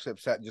wasn't actually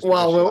upset just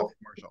because she left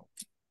Marshall.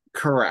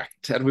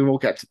 Correct. And we will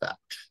get to that.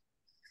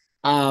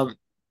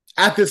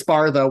 At this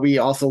bar, though, we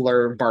also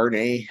learn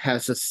Barney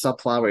has this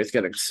subplot where he's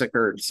getting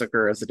sicker and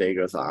sicker as the day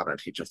goes on,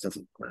 and he just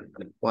doesn't,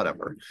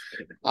 whatever.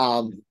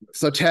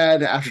 So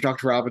Ted, after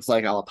Dr. Robin's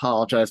like, I'll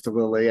apologize to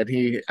Lily, and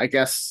he, I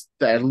guess,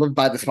 had lived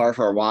by this bar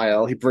for a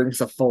while. He brings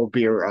a full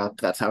beer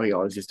up. That's how he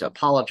always used to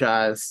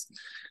apologize.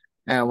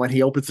 And when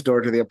he opens the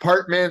door to the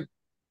apartment,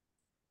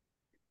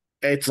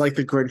 it's like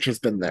the Grinch has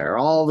been there.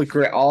 All the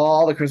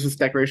Christmas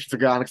decorations are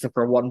gone except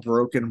for one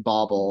broken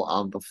bauble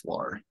on the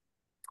floor.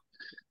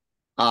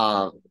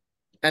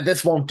 And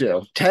this won't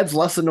do. Ted's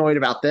less annoyed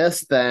about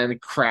this than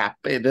crap.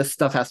 This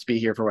stuff has to be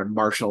here for when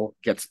Marshall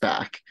gets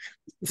back.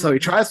 So he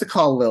tries to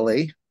call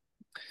Lily,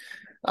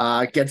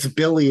 gets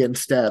Billy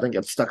instead, and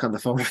gets stuck on the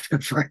phone with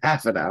him for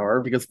half an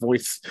hour because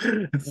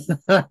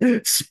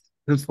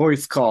his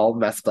voice call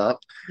messed up.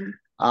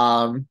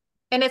 And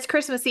it's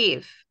Christmas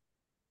Eve.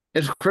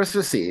 It's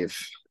Christmas Eve.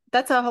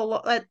 That's a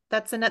whole.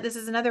 This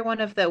is another one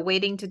of the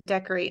waiting to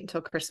decorate until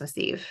Christmas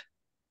Eve,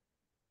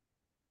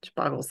 which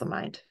boggles the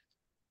mind.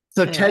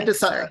 So anyway, Ted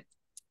decides.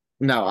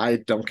 No, I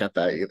don't get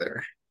that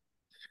either.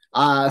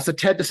 So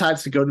Ted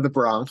decides to go to the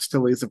Bronx to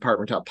Lily's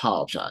apartment to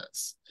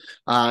apologize.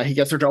 He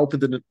gets her to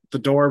open the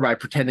door by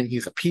pretending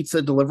he's a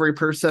pizza delivery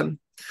person.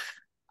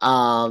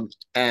 And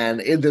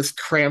in this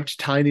cramped,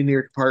 tiny,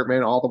 near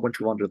apartment, all the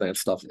Winter Wonderland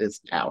stuff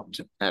is out,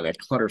 and it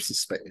clutters the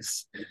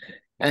space.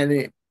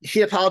 And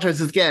he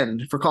apologizes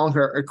again for calling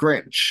her a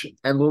Grinch.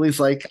 And Lily's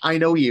like, I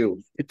know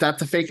you.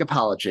 That's a fake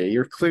apology.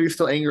 You're clearly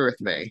still angry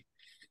with me.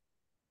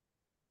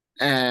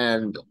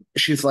 And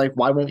she's like,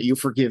 why won't you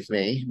forgive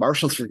me?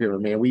 Marshall's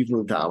forgiven me, and we've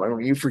moved on. Why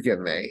won't you forgive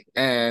me?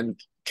 And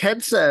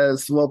Ted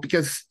says, well,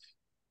 because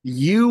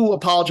you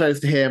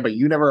apologized to him, but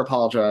you never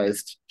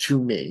apologized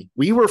to me.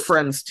 We were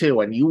friends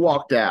too, and you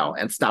walked out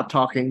and stopped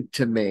talking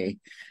to me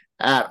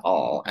at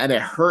all. And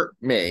it hurt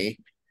me.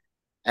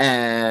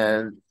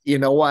 And you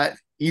know what?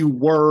 You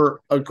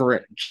were a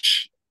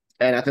Grinch.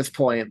 And at this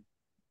point,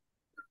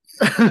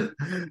 the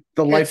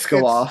lights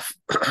go off.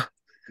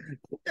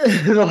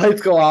 The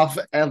lights go off,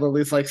 and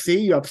Lily's like,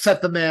 see, you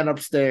upset the man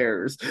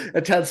upstairs.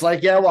 And Ted's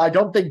like, yeah, well, I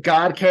don't think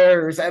God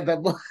cares. And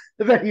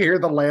then you hear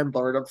the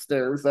landlord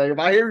upstairs saying, if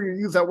I hear you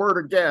use that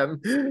word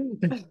again.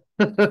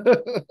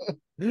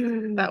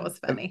 That was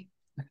funny.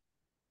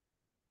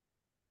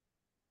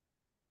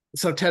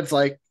 So Ted's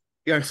like,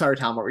 yeah, sorry,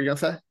 Thom, what were you going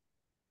to say?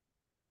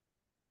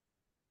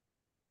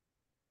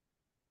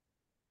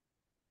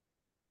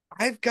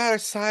 I've got to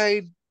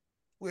side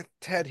with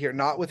Ted here,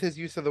 not with his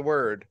use of the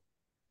word.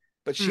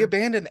 But she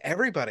abandoned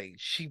everybody.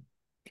 She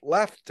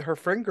left her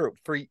friend group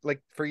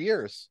for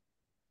years.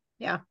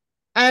 Yeah.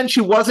 And she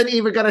wasn't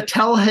even going to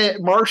tell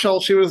Marshall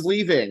she was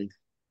leaving.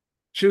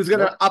 She was going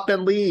to up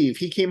and leave.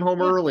 He came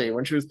home early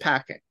when she was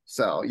packing.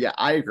 So, yeah,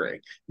 I agree.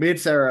 Me and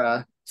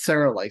Sarah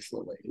likes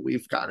Lily.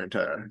 We've gotten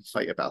into a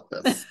fight about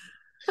this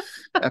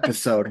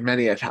episode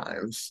many a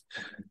times.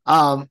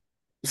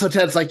 So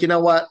Ted's like, you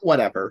know what?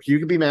 Whatever. You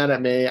can be mad at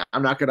me.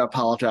 I'm not going to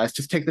apologize.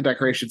 Just take the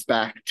decorations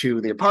back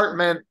to the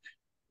apartment.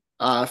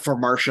 For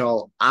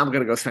Marshall, I'm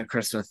going to go spend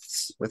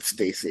Christmas with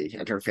Stacy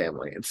and her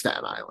family in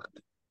Staten Island.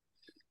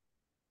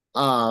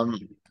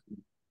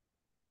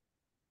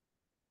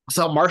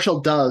 So Marshall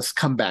does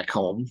come back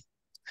home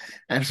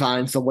and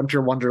finds the Winter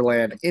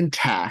Wonderland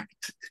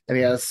intact, and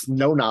he has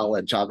no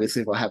knowledge,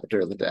 obviously, of what happened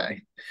during the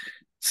day.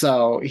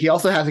 So he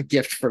also has a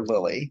gift for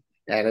Lily,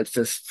 and it's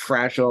this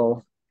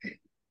fragile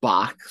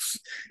box.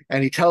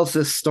 And he tells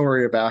this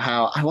story about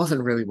how I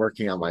wasn't really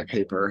working on my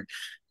paper.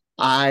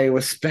 I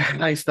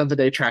spent the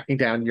day tracking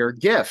down your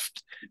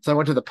gift. So I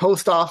went to the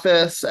post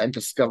office and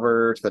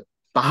discovered the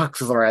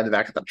boxes are in the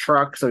back of the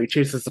truck. So he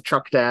chases the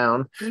truck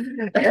down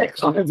and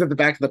climbs in the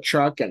back of the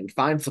truck and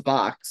finds the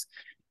box.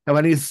 And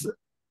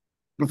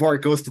before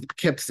it goes to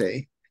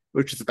Poughkeepsie,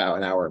 which is about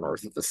an hour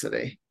north of the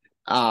city,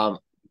 but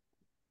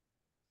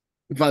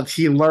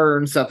he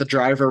learns that the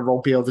driver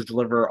won't be able to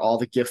deliver all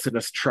the gifts in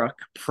his truck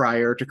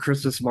prior to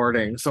Christmas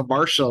morning. So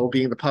Marshall,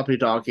 being the puppy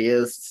dog he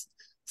is,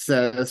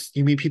 says,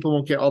 you mean people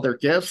won't get all their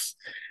gifts?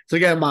 So you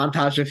get a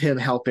montage of him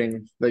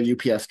helping the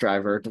UPS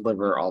driver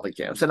deliver all the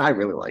gifts. And I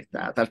really like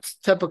that. That's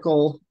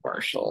typical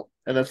Marshall.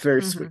 And that's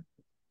very sweet.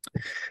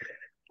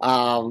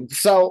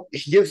 So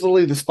he gives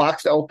Lily this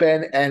box to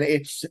open, and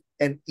it's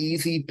an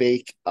easy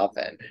bake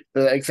oven,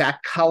 the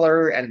exact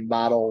color and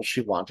model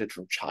she wanted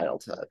from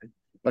childhood.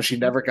 But she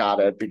never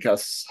got it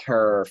because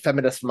her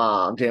feminist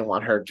mom didn't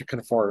want her to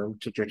conform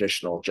to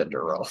traditional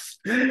gender roles.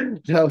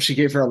 So she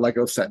gave her a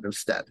Lego set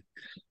instead.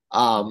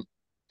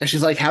 And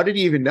she's like, how did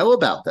you even know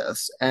about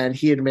this? And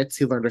he admits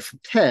he learned it from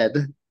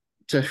Ted,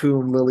 to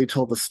whom Lily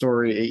told the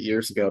story 8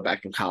 years ago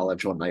back in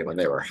college one night when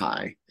they were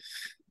high.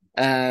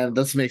 And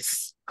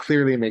this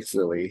clearly makes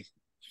Lily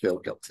feel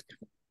guilty.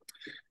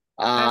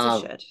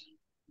 As it should.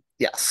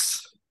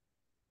 Yes.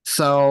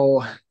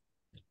 So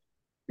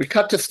we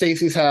cut to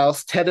Stacy's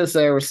house. Ted is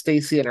there with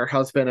Stacy and her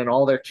husband and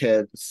all their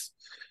kids.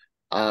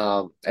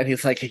 And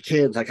he's like, hey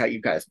kids, I got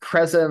you guys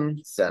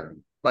presents,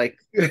 and like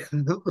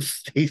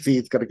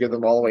Stacy's gonna give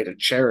them all the way to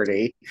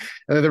charity.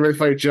 And then the really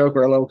funny joke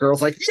where a little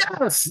girl's like,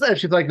 yes! And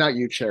she's like, not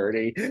you,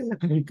 Charity.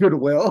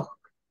 Goodwill.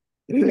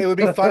 It would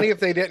be funny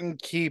if they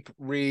didn't keep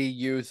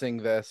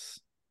reusing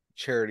this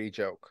charity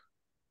joke.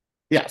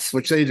 Yes,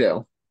 which they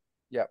do.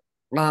 Yep.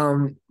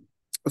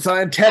 So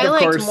and Ted, of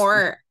course.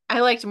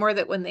 I liked more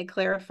that when they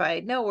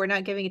clarified, no, we're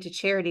not giving it to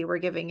charity, we're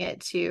giving it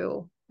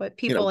to what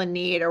people in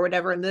need or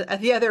whatever. And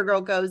the other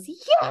girl goes,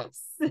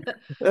 yes.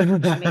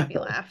 That made me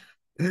laugh.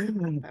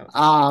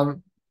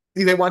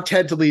 They want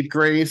Ted to lead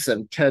Grace,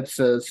 and Ted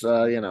says,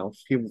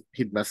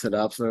 he'd mess it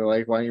up. So they're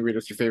like, why don't you read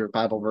us your favorite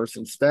Bible verse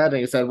instead?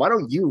 And he said, why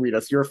don't you read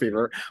us your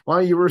favorite? Why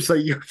don't you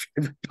recite your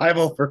favorite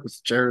Bible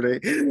verse, Charity?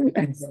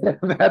 And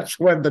that's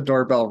when the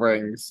doorbell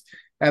rings.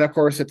 And of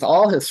course, it's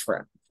all his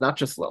friends, not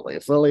just Lily.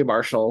 It's Lily,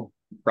 Marshall,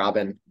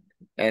 Robin,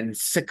 and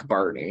sick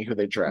Barney, who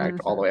they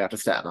dragged all the way out to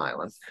Staten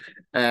Island.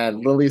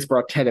 And Lily's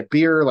brought Ted a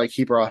beer like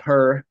he brought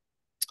her.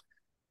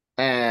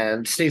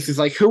 And Stacy's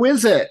like, who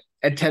is it?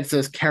 And Ted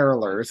says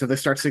carolers, and they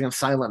start singing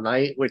Silent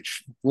Night,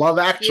 which Love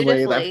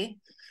Actually,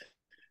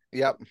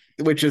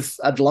 which is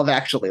a Love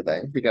Actually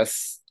thing,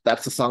 because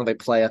that's the song they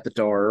play at the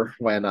door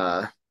when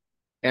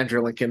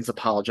Andrew Lincoln's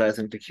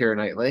apologizing to Keira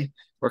Knightley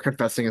or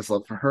confessing his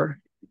love for her.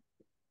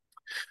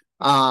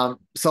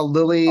 So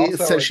Lily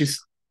also says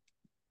she's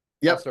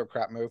also a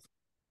crap move.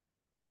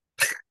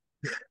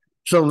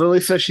 So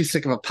Lily says she's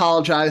sick of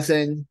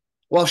apologizing.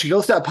 Well, she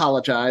goes to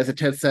apologize, and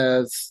Ted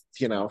says,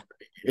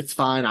 it's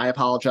fine, I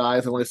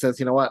apologize. And Lily says,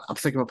 you know what? I'm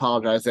sick of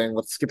apologizing.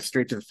 Let's skip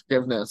straight to the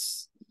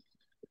forgiveness.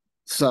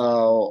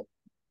 So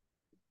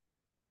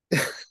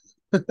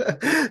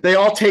they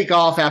all take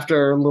off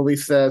after Lily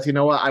says, you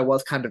know what? I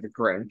was kind of a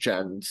Grinch.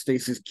 And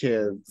Stacy's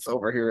kids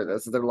overhear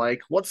this. And they're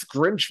like, what's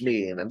Grinch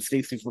mean? And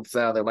Stacy flips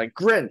out. They're like,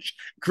 Grinch,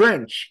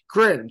 Grinch,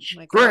 Grinch,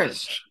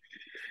 Grinch.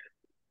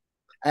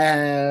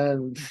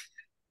 And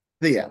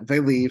they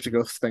leave to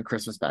go spend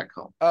Christmas back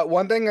home.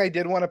 One thing I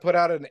did want to put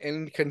out an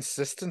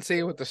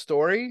inconsistency with the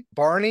story.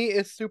 Barney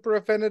is super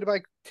offended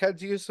by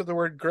Ted's use of the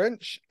word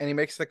Grinch, and he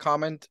makes the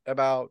comment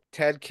about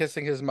Ted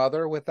kissing his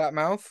mother with that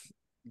mouth.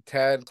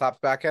 Ted claps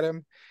back at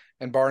him,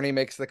 and Barney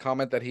makes the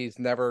comment that he's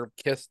never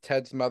kissed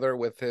Ted's mother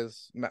with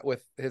his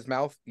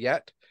mouth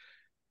yet,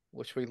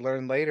 which we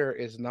learn later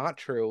is not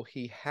true.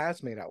 He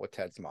has made out with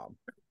Ted's mom.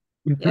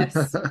 Yes.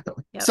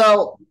 Yep.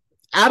 So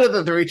out of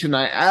the three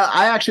tonight,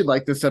 I actually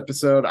like this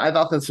episode. I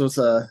thought this was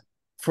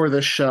for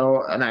this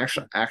show an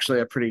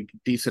actually a pretty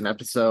decent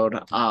episode.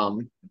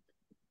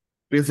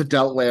 Because it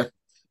dealt with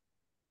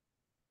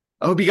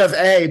because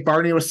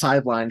Barney was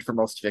sidelined for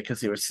most of it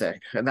because he was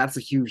sick, and that's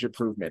a huge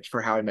improvement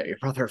for How I Met Your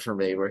Brother for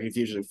me, where he's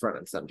usually front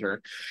and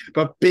center.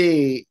 But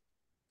B,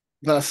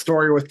 the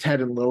story with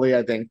Ted and Lily,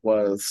 I think,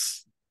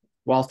 was,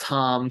 while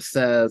Thom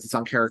says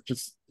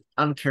it's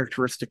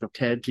uncharacteristic of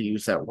Ted to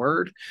use that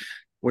word,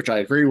 which I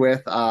agree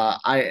with.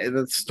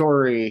 The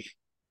story,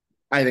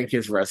 I think,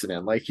 is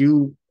resonant. Like,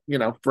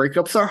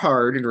 breakups are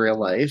hard in real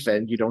life,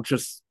 and you don't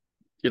just,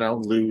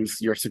 lose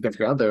your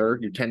significant other.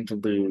 You tend to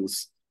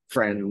lose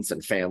friends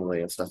and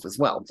family and stuff as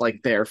well,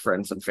 like their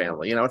friends and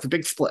family. It's a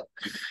big split.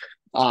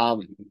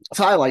 So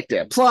I liked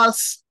it.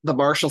 Plus, the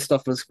Marshall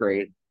stuff was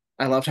great.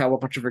 I loved how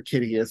much of a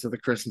kid he is with the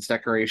Christmas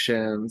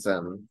decorations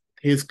and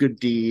his good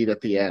deed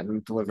at the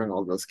end, delivering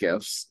all those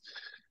gifts.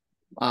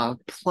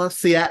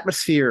 Plus the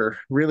atmosphere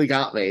really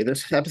got me.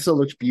 This episode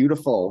looks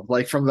beautiful,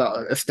 like from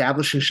the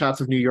establishing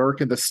shots of New York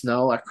and the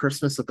snow at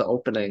Christmas at the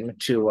opening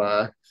to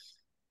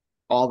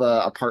all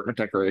the apartment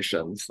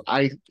decorations.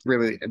 I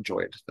really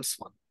enjoyed this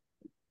one.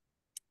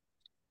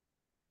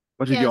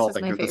 What did you all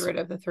think of this one? My favorite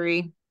of the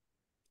three.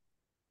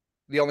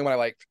 The only one I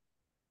liked.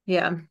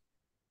 Yeah.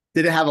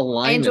 Did it have a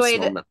line? I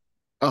enjoyed it.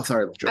 Oh,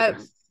 sorry.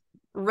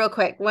 Real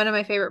quick, one of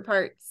my favorite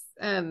parts,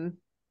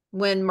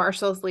 when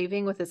Marshall's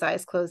leaving with his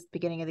eyes closed,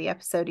 beginning of the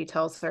episode, he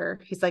tells her,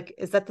 he's like,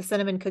 is that the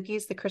cinnamon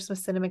cookies, the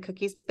Christmas cinnamon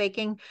cookies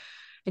baking?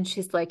 And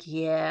she's like,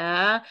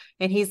 yeah.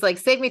 And he's like,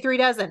 save me 3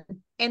 dozen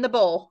in the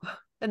bowl.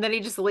 And then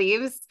he just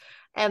leaves.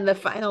 And the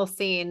final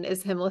scene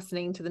is him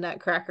listening to the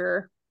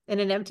Nutcracker in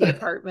an empty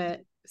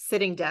apartment,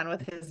 sitting down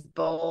with his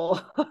bowl.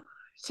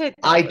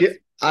 I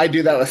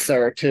do that with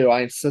Sarah too.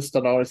 I insist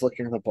on always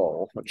looking in the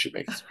bowl when she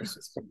makes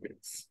Christmas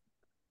cookies.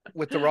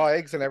 With the raw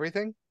eggs and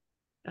everything?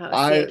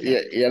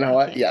 You know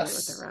what?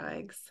 Yes. With the raw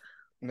eggs.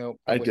 Nope.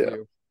 I with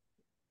do.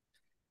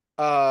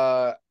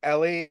 You.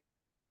 Ellie,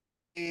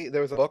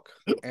 there was a book,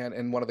 and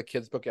in one of the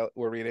kids' book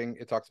we're reading,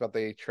 it talks about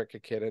they trick a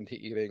kid into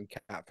eating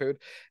cat food,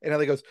 and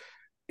Ellie goes,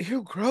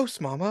 "Ew, gross,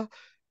 Mama!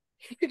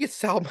 He could get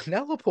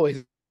salmonella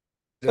poisoning."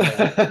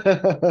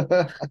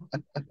 I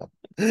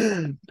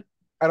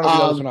don't know if you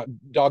know this or not.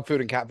 Dog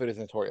food and cat food is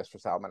notorious for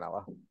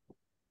salmonella.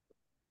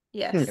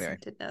 Yes, anyway, I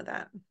did know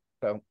that.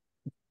 So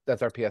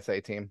that's our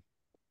PSA team.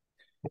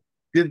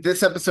 Did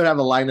this episode have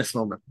a Linus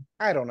moment?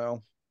 I don't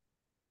know.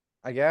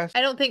 I guess. I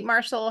don't think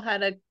Marshall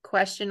had a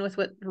question with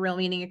what the real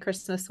meaning of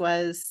Christmas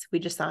was. We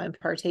just saw him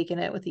partake in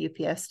it with the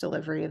UPS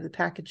delivery of the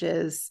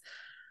packages.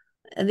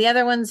 And the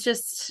other ones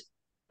just,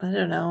 I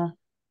don't know,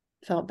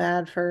 felt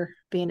bad for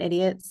being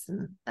idiots.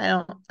 And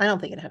I don't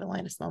think it had a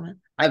Linus moment.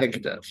 I think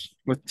it does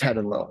with Ted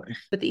and Lily.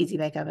 With the Easy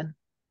Bake Oven.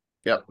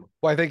 Yep.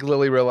 Well, I think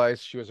Lily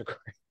realized she was a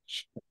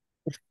Grinch.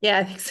 Yeah,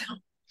 I think so.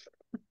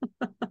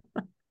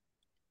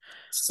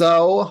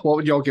 So, what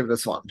would y'all give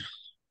this one?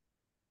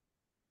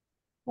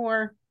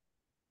 4.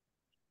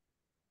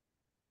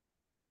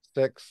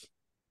 6.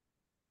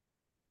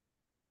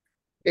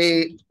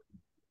 8,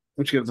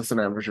 which gives us an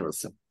average of a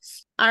 6.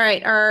 All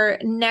right, our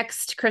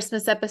next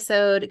Christmas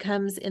episode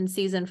comes in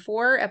season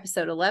 4,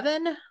 episode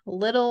 11,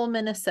 Little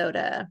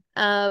Minnesota.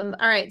 All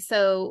right,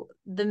 so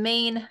the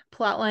main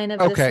plot line of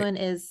this one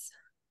is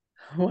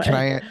what? Can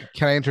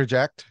I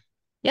interject?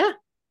 Yeah.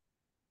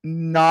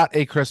 Not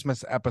a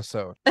Christmas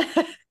episode.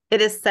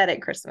 It is set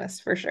at Christmas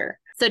for sure.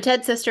 So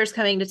Ted's sister's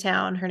coming to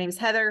town. Her name's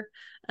Heather.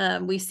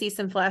 We see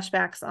some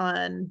flashbacks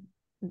on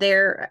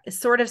their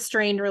sort of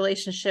strained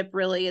relationship.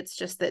 Really, it's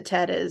just that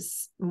Ted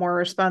is more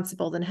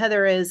responsible than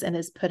Heather is and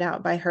is put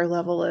out by her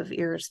level of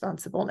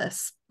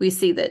irresponsibleness. We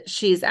see that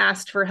she's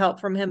asked for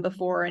help from him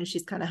before and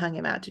she's kind of hung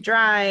him out to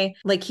dry.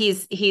 Like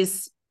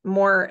he's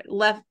more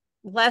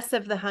less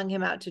of the hung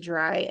him out to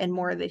dry and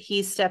more that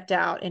he stepped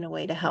out in a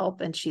way to help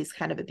and she's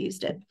kind of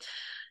abused it.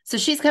 So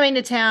she's coming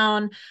to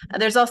town.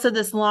 There's also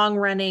this long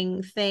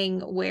running thing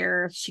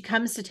where she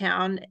comes to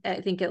town, I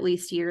think at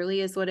least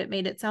yearly is what it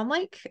made it sound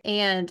like.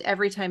 And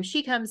every time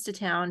she comes to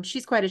town,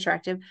 she's quite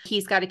attractive.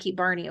 He's got to keep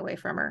Barney away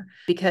from her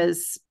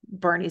because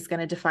Barney's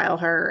going to defile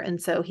her.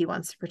 And so he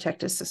wants to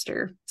protect his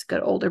sister. It's a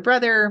good older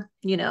brother,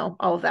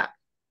 all of that.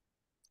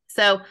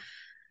 So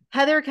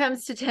Heather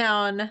comes to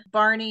town.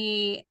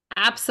 Barney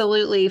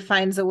absolutely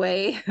finds a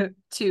way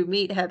to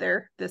meet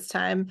Heather this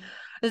time.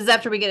 This is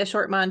after we get a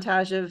short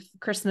montage of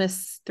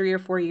Christmas, 3 or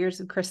 4 years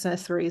of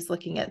Christmas, where he's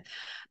looking at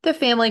the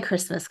family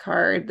Christmas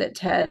card that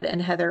Ted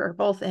and Heather are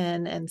both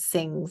in and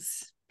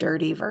sings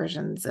dirty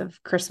versions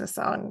of Christmas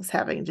songs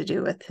having to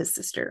do with his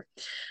sister.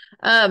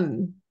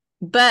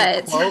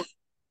 But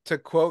to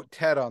quote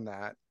Ted on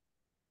that,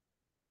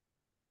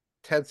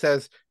 Ted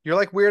says, "You're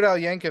like Weird Al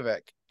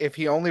Yankovic if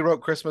he only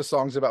wrote Christmas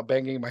songs about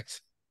banging my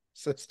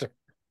sister."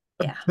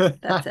 Yeah,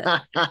 that's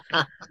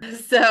it.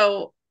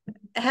 So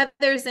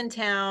Heather's in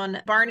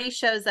town. Barney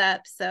shows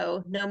up,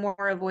 so no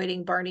more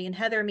avoiding Barney and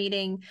Heather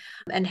meeting.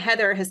 And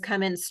Heather has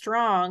come in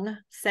strong,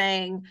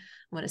 saying,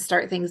 "I want to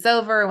start things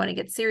over. I want to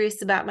get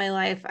serious about my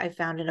life. I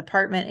found an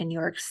apartment in New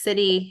York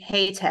City.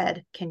 Hey,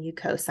 Ted, can you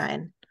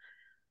co-sign?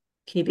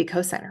 Can you be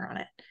co-signer on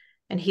it?"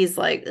 And he's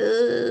like,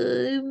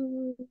 "I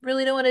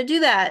really don't want to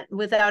do that,"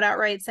 without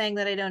outright saying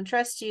that I don't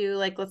trust you.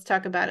 Like, let's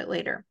talk about it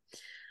later.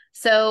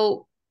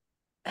 So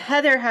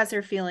Heather has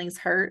her feelings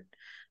hurt.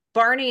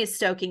 Barney is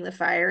stoking the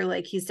fire,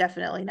 like he's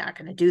definitely not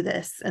going to do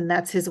this. And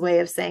that's his way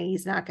of saying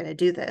he's not going to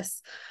do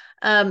this.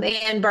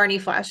 And Barney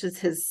flashes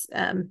his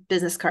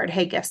business card.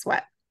 "Hey, guess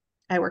what?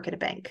 I work at a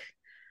bank.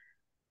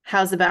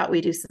 How's about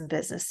we do some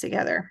business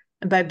together?"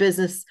 And by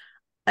business,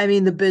 I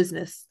mean the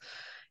business.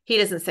 He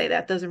doesn't say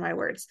that. Those are my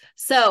words.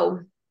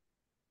 So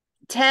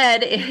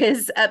Ted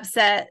is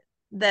upset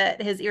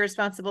that his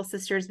irresponsible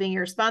sister is being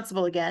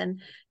irresponsible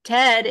again.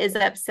 Ted is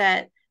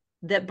upset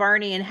that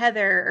Barney and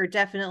Heather are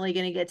definitely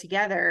going to get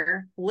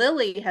together.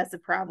 Lily has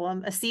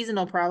a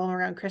seasonal problem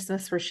around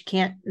Christmas where she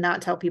can't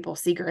not tell people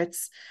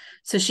secrets.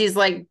 So she's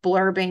like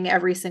blurbing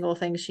every single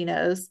thing she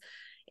knows.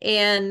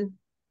 And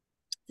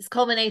this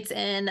culminates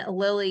in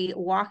Lily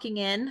walking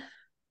in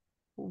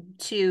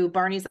to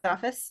Barney's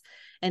office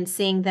and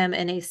seeing them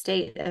in a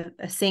state of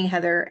seeing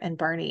Heather and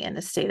Barney in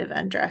a state of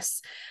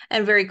undress,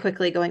 and very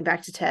quickly going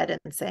back to Ted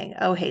and saying,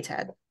 "Oh, hey,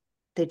 Ted,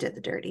 they did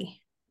the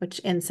dirty," which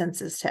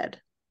incenses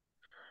Ted.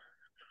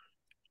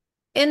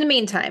 In the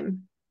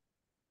meantime,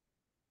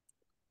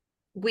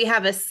 we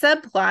have a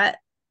side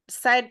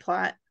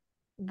plot,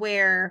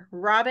 where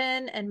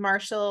Robin and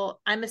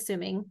Marshall, I'm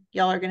assuming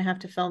y'all are going to have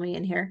to fill me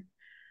in here.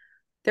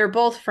 They're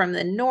both from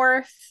the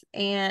North,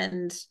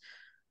 and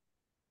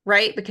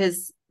right,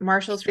 because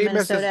Marshall's from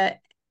Minnesota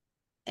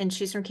and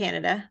she's from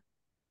Canada.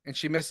 And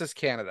she misses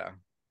Canada.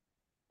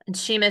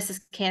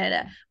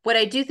 What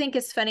I do think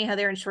is funny how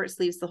they're in short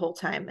sleeves the whole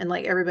time and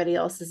like everybody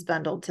else is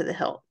bundled to the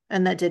hilt.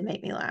 And that did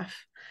make me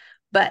laugh.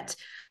 But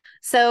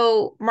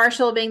So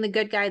Marshall, being the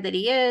good guy that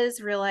he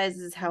is,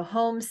 realizes how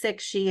homesick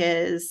she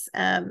is,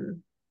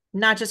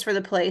 not just for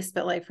the place,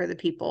 but like for the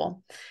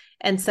people.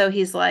 And so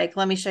he's like,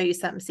 let me show you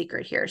something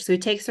secret here. So he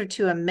takes her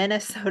to a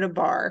Minnesota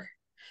bar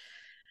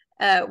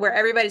where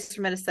everybody's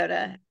from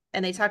Minnesota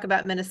and they talk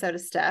about Minnesota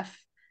stuff.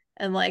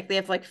 And like they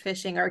have like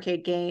fishing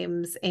arcade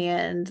games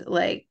and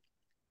like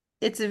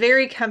it's a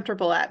very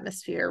comfortable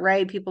atmosphere,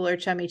 right? People are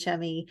chummy,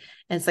 and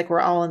it's like we're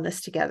all in this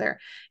together.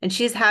 And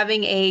she's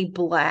having a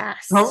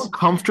blast. How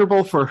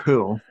comfortable for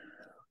who?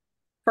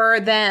 For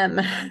them.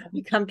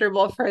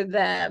 Comfortable for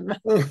them.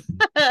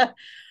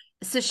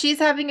 So she's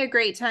having a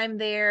great time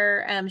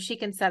there. She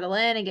can settle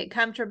in and get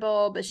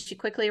comfortable, but she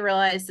quickly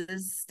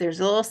realizes there's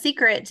a little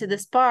secret to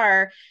this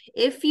bar.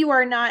 If you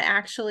are not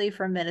actually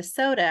from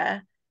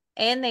Minnesota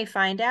and they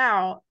find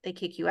out, they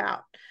kick you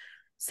out.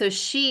 So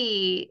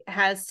she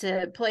has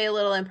to play a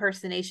little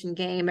impersonation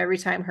game every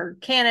time her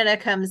Canada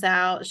comes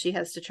out. She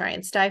has to try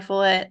and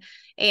stifle it.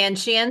 And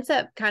she ends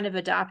up kind of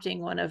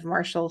adopting one of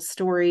Marshall's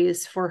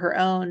stories for her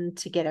own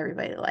to get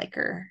everybody to like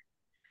her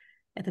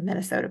at the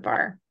Minnesota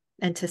bar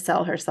and to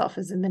sell herself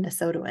as a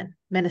Minnesotan.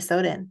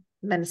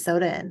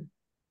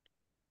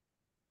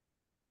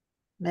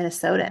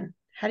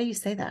 How do you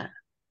say that?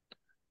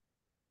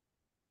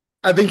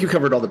 I think you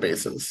covered all the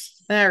bases.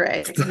 All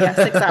right. Yeah,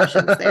 6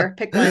 options there.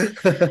 Pick one.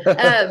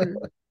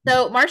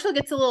 So Marshall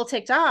gets a little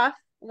ticked off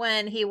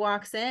when he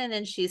walks in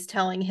and she's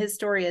telling his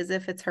story as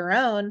if it's her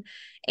own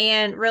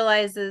and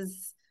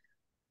realizes,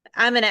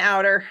 I'm going to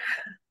out her.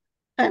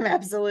 I'm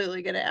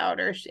absolutely going to out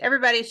her.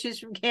 Everybody, she's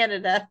from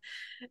Canada.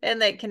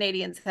 And that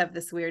Canadians have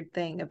this weird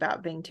thing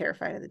about being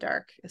terrified of the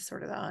dark is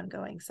sort of the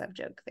ongoing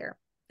sub-joke there.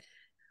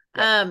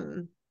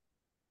 Yep.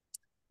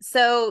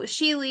 So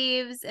she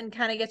leaves and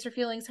kind of gets her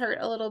feelings hurt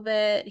a little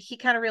bit. He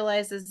kind of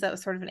realizes that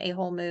was sort of an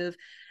a-hole move.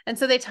 And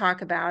so they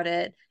talk about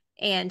it.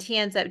 And he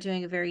ends up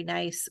doing a very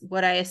nice,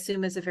 what I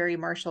assume is a very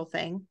Marshall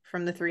thing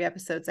from the 3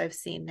 episodes I've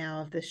seen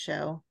now of this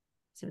show.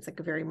 Seems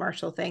like a very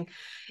Marshall thing,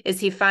 is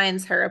he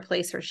finds her a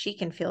place where she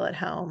can feel at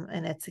home.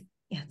 And it's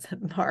a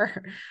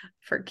bar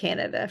for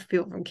Canada, for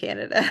people from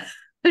Canada,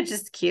 which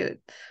is cute.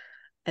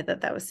 I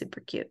thought that was super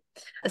cute.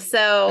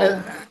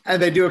 So,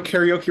 and they do a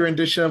karaoke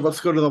rendition of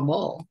Let's Go to the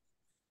Mall.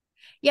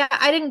 Yeah,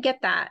 I didn't get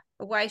that.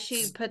 Why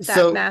she put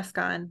that mask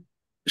on.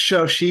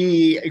 So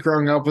she,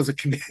 growing up, was a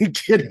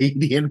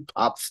Canadian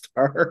pop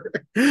star.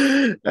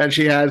 And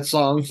she had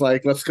songs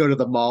like Let's Go to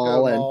the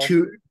Mall and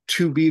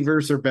Two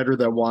beavers are better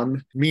than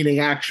one, meaning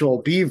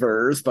actual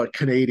beavers, but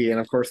Canadian.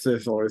 Of course,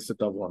 there's always the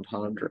double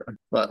entendre.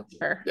 But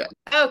sure. Yeah.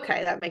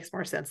 Okay, that makes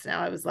more sense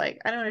now. I was like,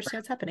 I don't understand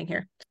what's happening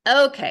here.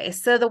 Okay,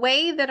 so the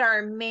way that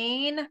our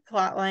main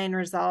plot line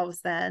resolves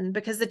then,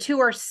 because the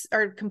two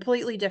are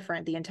completely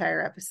different the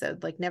entire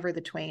episode, like never the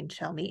twain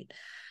shall meet.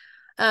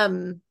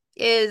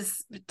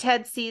 Is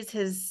Ted sees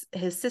his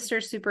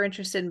sister super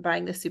interested in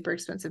buying the super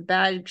expensive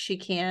bag she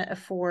can't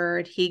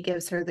afford. He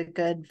gives her the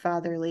good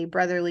fatherly,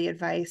 brotherly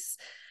advice.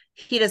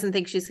 He doesn't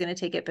think she's going to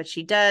take it, but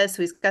she does.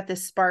 So he's got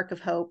this spark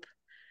of hope.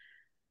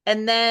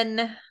 And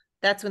then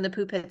that's when the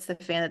poop hits the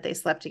fan that they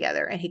slept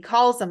together. And he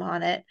calls them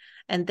on it.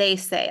 And they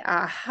say,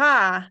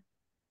 aha,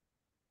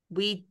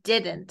 we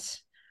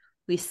didn't.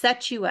 We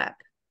set you up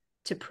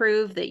to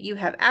prove that you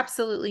have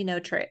absolutely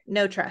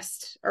no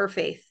trust or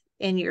faith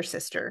in your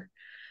sister.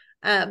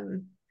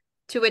 To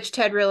which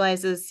Ted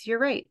realizes, you're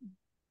right.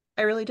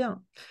 I really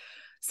don't.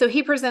 So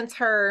he presents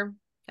her,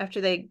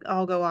 after they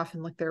all go off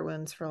and lick their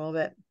wounds for a little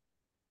bit,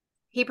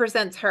 he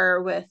presents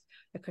her with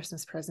a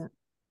Christmas present.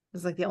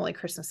 It's like the only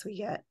Christmas we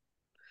get.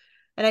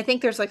 And I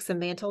think there's like some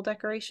mantle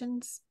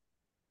decorations.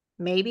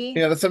 Maybe.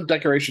 Yeah, there's some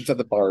decorations at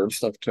the bar and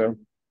stuff too.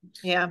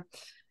 Yeah.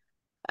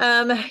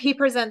 He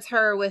presents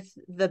her with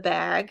the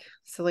bag,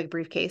 so like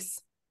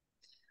briefcase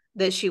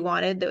that she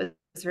wanted that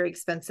was very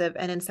expensive.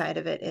 And inside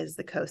of it is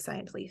the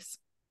co-signed lease.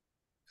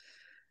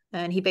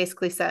 And he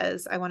basically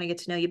says, I want to get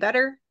to know you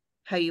better,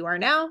 how you are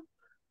now,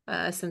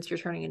 since you're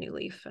turning a new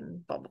leaf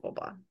and blah, blah, blah,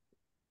 blah.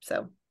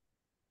 So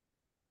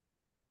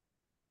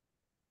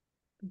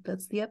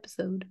that's the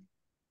episode.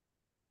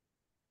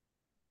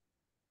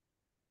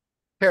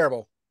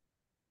 Terrible.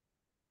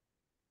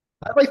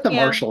 I like the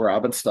Marshall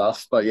Robin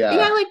stuff, but yeah.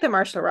 Yeah, I like the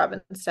Marshall Robin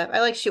stuff.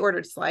 I like she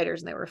ordered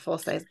sliders and they were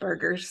full-size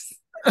burgers.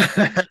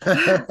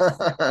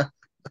 But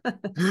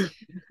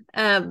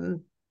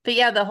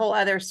yeah, the whole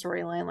other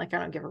storyline, like I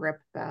don't give a rip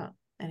about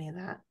any of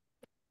that.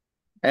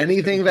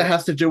 Anything that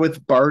has to do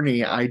with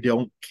Barney, I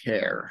don't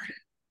care.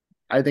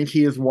 I think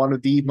he is one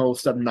of the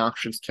most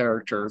obnoxious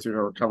characters we've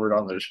ever covered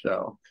on this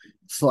show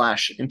 /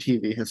 in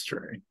TV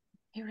history.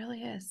 He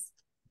really is.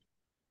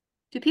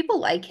 Do people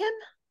like him?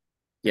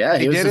 Yeah,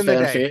 he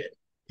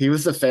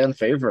was a fan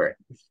favorite.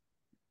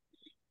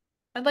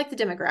 I'd like the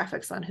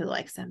demographics on who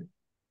likes him.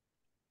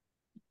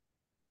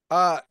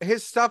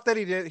 His stuff that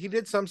he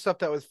did some stuff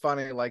that was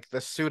funny, like the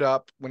suit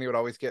up, when he would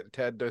always get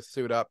Ted to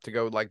suit up to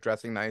go like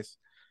dressing nice,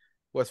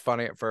 was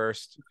funny at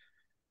first.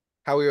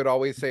 How he would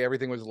always say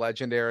everything was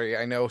legendary.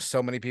 I know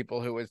so many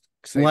people who would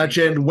say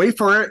legend. Wait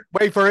for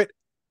it.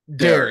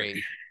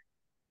 Dairy.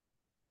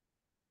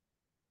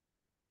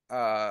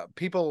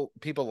 People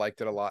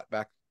liked it a lot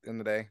back in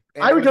the day.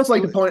 And I would just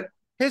like to point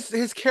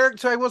his character.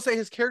 So I will say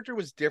his character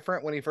was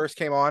different when he first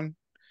came on.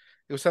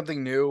 It was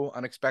something new,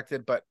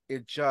 unexpected, but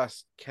it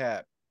just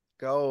kept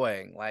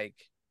going. Like,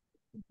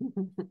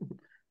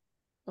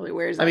 Really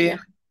wears I on mean, you.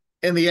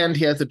 in the end,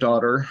 he has a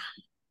daughter.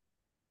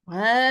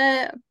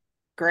 What?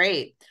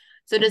 Great.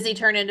 So does he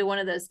turn into one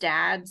of those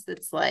dads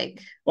that's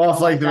like, Well, it's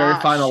oh like my the very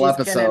gosh, final she's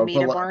gonna episode,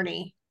 meet a but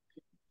Barney?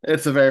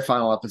 it's the very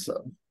final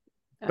episode.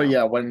 But Oh.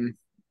 yeah, when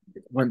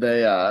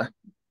they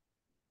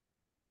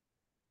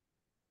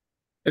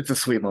it's a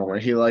sweet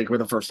moment. He like, for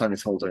the first time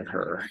he's holding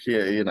her.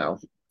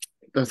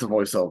 There's a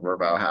voiceover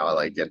about how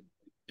like it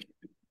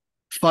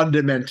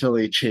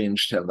fundamentally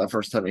changed him the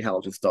first time he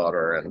held his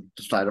daughter and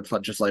decided to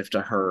pledge his life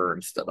to her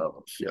instead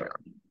of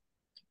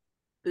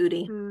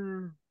Booty.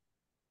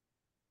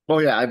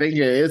 Well, yeah, I think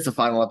it is the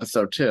final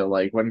episode too.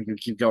 Like when you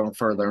keep going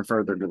further and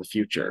further into the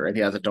future, and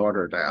he has a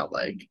daughter now.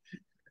 Like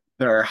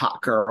there are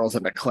hot girls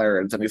and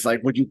McLarens, and he's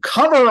like, "Would you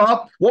cover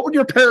up? What would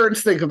your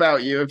parents think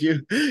about you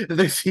if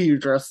they see you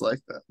dressed like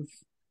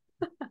this?"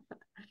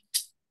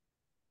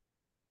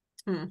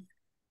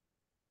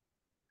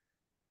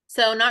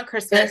 So not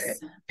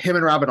Christmas. Him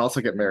and Robin also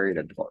get married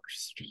and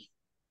divorced.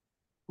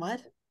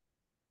 What?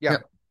 Yeah.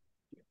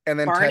 And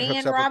then Ted Barney hooks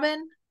and up with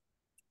Robin?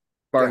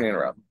 Barney and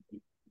Robin.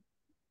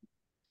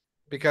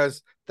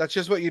 because that's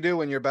just what you do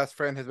when your best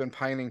friend has been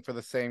pining for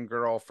the same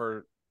girl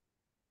for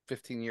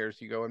 15 years.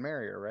 You go and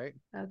marry her, right?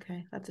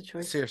 Okay, that's a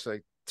choice.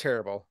 Seriously,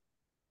 terrible.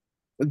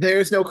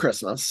 There's no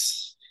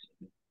Christmas.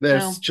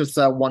 There's just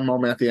that one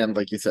moment at the end,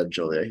 like you said,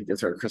 Julia. He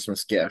gives her a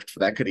Christmas gift.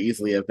 That could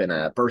easily have been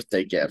a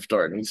birthday gift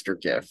or an Easter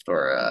gift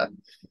or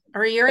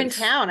you're in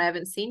town. I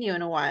haven't seen you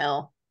in a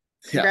while.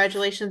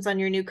 Congratulations on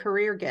your new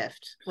career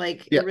gift.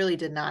 Like, it really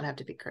did not have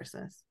to be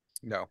Christmas.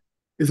 No.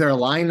 Is there a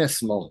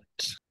Linus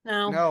moment?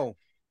 No.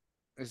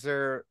 Is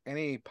there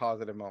any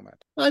positive moment?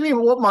 I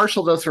mean, what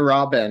Marshall does for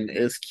Robin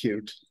is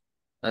cute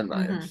and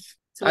nice. Mm-hmm.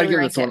 So I'd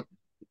give it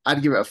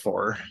I'd give it a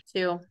 4.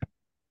 2.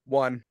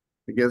 1.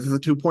 Because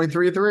it's a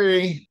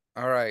 2.33.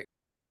 All right.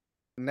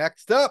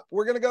 Next up,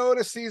 we're going to go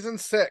to season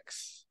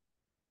 6.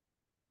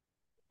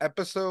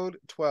 Episode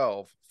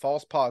 12,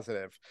 False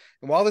Positive.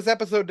 And while this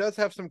episode does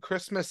have some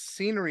Christmas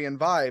scenery and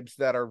vibes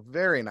that are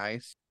very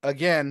nice,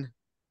 again,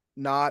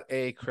 not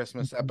a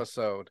Christmas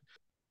episode.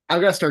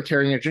 I'm going to start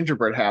carrying a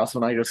gingerbread house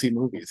when I go see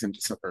movies in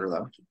December,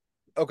 though.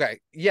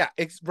 Okay. Yeah,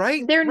 it's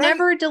right. They're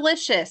never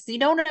delicious. You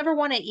don't ever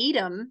want to eat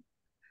them.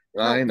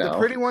 I know. The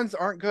pretty ones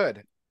aren't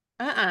good.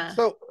 Uh-uh.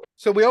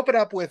 So we open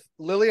up with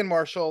Lily and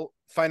Marshall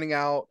finding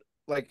out,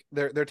 like,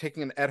 they're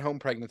taking an at-home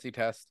pregnancy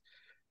test.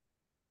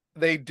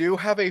 They do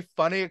have a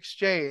funny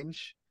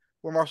exchange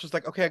where Marshall's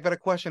like, okay, I've got a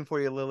question for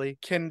you, Lily.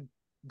 Can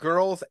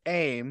girls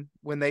aim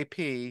when they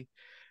pee?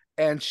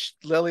 And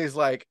Lily's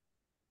like,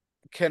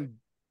 can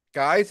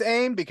guys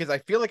aim? Because I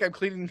feel like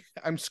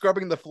I'm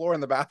scrubbing the floor in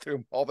the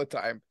bathroom all the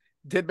time.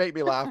 Did make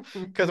me laugh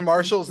because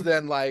Marshall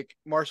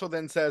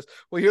then says,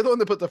 well, you're the one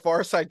that put the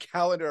Far Side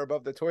calendar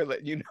above the toilet.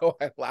 And you know,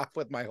 I laugh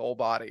with my whole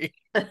body.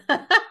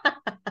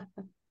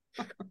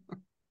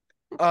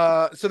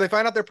 So they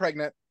find out they're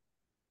pregnant.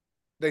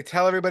 They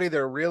tell everybody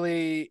they're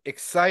really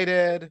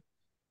excited.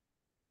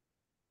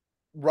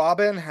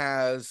 Robin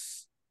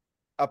has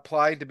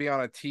applied to be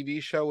on a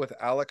TV show with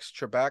Alex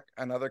Trebek,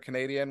 another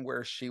Canadian,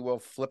 where she will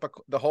flip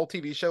the whole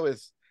TV show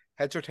is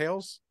heads or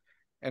tails,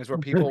 and is where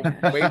people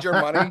wager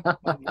money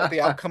on what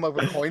the outcome of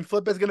a coin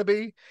flip is going to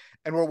be.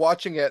 And we're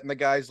watching it, and the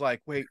guy's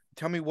like, wait,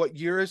 tell me, what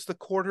year is the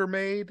quarter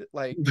made?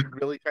 Like,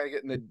 really trying to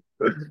get in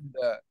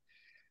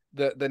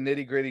the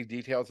nitty gritty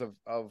details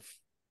of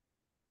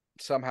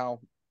somehow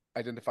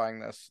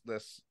identifying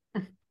this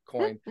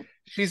coin.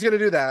 She's going to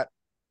do that.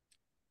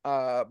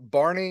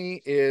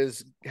 Barney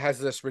has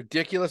this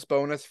ridiculous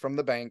bonus from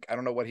the bank. I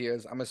don't know what he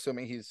is. I'm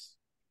assuming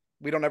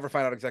we don't ever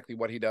find out exactly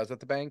what he does at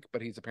the bank,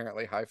 but he's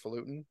apparently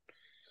highfalutin.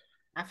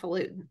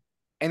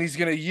 And he's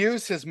going to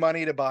use his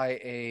money to buy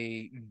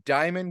a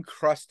diamond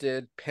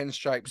crusted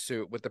pinstripe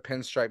suit with the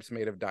pinstripes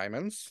made of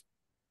diamonds.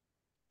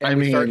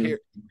 And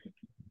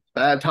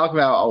talk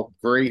about a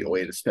great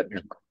way to spend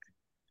your money.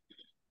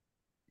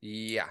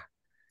 Yeah.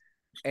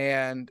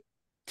 And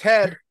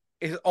Ted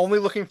is only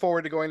looking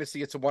forward to going to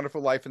see It's a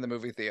Wonderful Life in the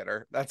movie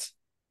theater. That's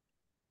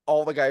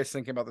all the guy is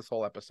thinking about this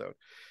whole episode.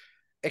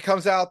 It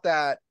comes out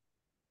that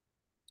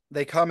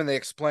they come and they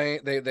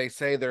explain, they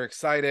say they're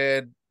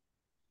excited.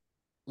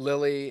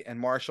 Lily and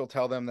Marshall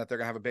tell them that they're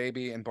going to have a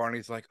baby. And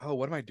Barney's like, oh,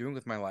 what am I doing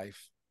with my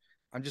life?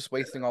 I'm just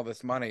wasting all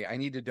this money. I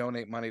need to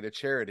donate money to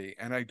charity.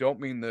 And I don't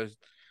mean the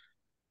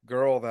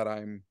girl that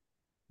I'm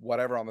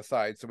whatever on the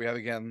side. So we have,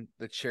 again,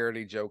 the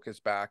charity joke is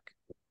back.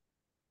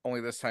 Only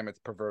this time it's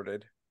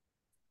perverted.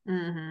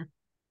 Mm-hmm.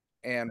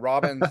 And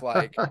Robin's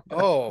like,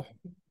 oh,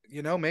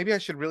 maybe I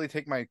should really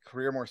take my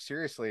career more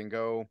seriously and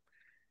go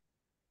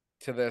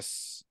to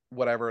this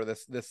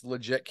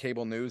legit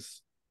cable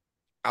news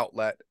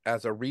outlet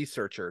as a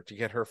researcher to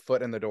get her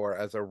foot in the door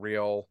as a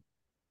real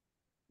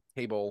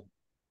cable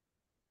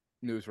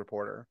news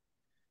reporter.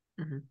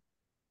 Mm-hmm.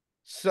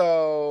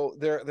 So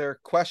they're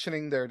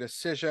questioning their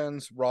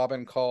decisions.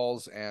 Robin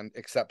calls and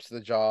accepts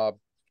the job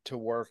to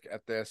work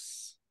at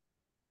this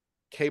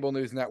cable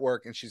news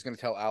network, and she's going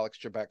to tell Alex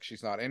Trebek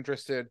she's not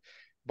interested.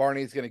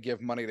 Barney's going to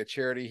give money to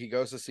charity. He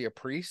goes to see a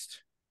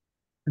priest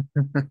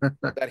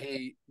that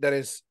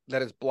is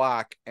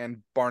black, and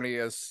Barney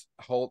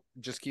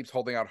just keeps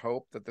holding out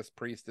hope that this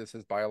priest is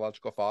his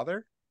biological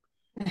father.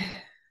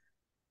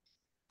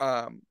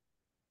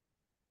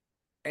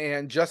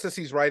 And just as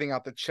he's writing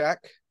out the check,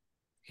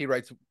 he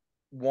writes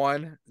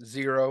 1000.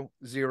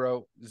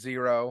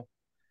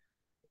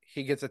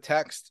 He gets a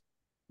text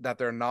that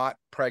they're not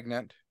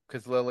pregnant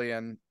because Lily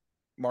and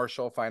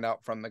Marshall find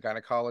out from the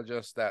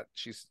gynecologist that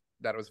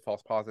it was a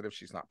false positive.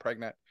 She's not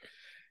pregnant.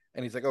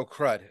 And he's like, oh,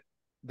 crud.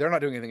 They're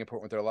not doing anything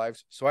important with their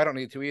lives, so I don't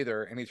need to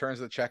either. And he turns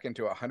the check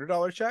into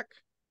 $100 check.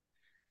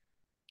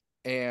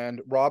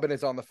 And Robin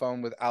is on the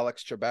phone with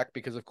Alex Trebek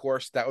because, of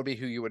course, that would be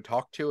who you would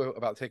talk to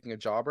about taking a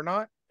job or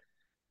not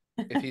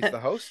if he's the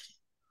host.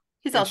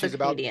 He's also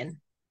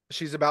Canadian.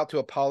 She's about to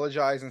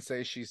apologize and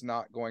say she's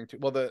not going to.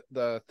 Well,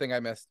 the thing I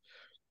missed,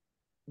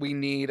 we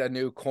need a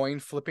new coin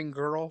flipping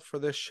girl for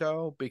this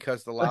show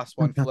because the last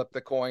one flipped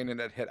the coin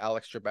and it hit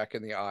Alex Trebek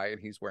in the eye, and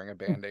he's wearing a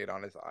Band-Aid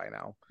on his eye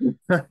now.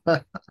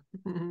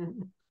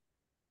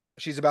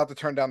 She's about to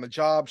turn down the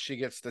job. She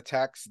gets the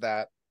text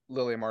that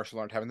Lily and Marshall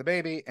aren't having the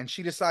baby, and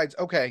she decides,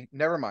 okay,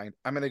 never mind.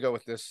 I'm going to go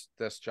with this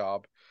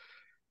job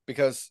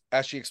because,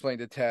 as she explained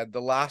to Ted,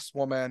 the last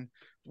woman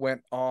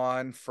went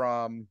on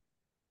from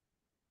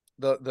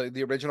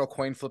the original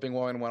coin flipping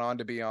woman went on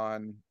to be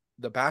on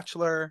The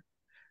Bachelor,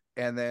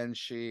 and then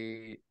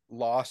she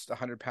lost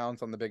 100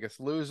 pounds on The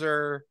Biggest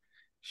Loser.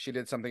 She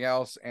did something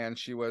else, and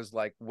she was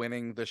like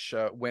winning the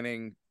show.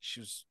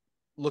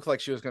 Looked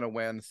like she was going to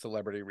win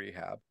Celebrity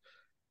Rehab.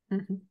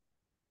 Mm-hmm.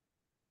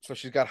 So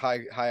she's got high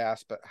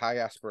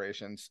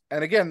aspirations.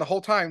 And again, the whole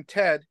time,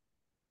 Ted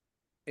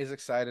is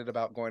excited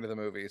about going to the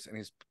movies, and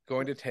he's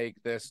going to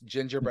take this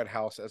gingerbread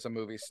house as a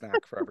movie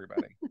snack for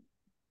everybody.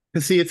 To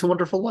see It's a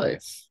Wonderful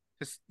Life.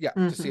 To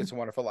see It's a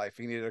Wonderful Life.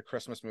 He needed a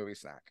Christmas movie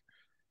snack.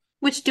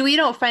 Which we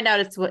don't find out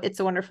it's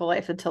a Wonderful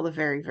Life until the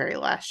very, very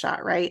last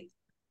shot, right?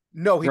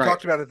 No, he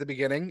talked about it at the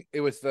beginning.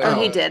 It was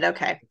he did.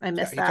 Okay. I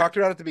missed that. He talked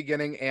about it at the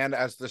beginning, and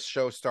as the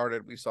show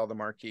started, we saw the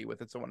marquee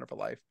with It's a Wonderful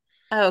Life.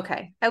 Oh,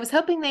 okay. I was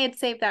hoping they had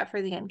saved that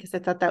for the end because I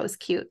thought that was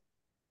cute.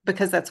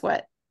 Because that's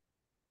what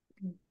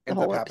the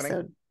whole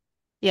episode.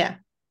 Yeah.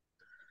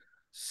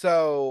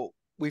 So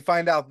we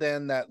find out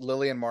then that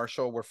Lily and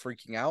Marshall were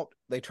freaking out.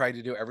 They tried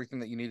to do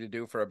everything that you need to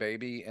do for a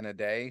baby in a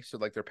day. So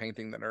like they're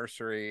painting the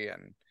nursery,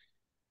 and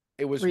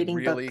it was reading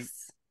really,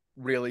 books.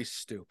 really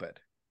stupid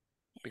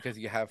because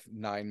you have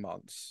 9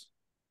 months.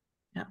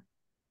 Yeah.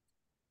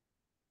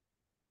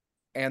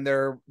 And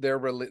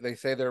they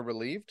say they're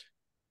relieved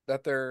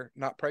that they're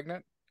not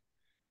pregnant.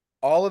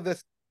 All of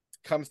this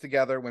comes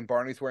together when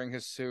Barney's wearing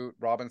his suit.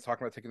 Robin's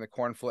talking about taking the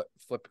coin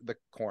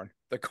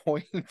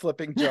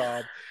flipping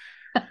job.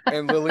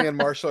 And Lily and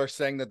Marshall are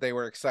saying that they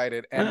were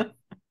excited. And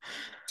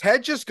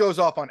Ted just goes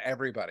off on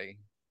everybody.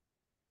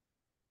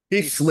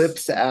 He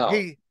flips out.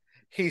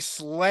 He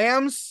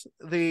slams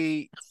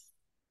the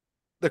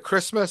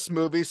Christmas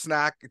movie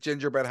snack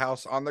gingerbread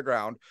house on the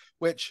ground,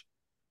 which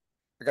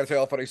I gotta tell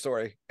you a funny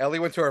story. Ellie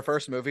went to her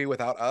first movie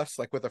without us,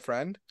 like with a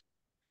friend.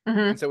 Mm-hmm.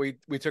 And so we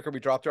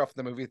dropped her off at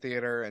the movie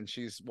theater, and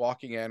she's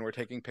walking in, we're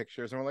taking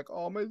pictures, and we're like,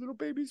 oh, my little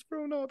baby's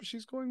grown up,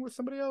 she's going with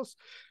somebody else.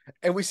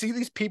 And we see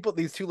these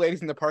two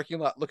ladies in the parking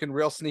lot looking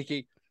real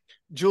sneaky.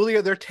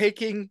 Julia, they're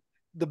taking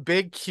the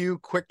big Q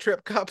Quick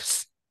Trip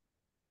cups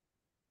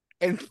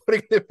and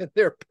putting them in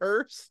their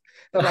purse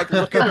and like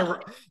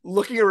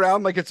looking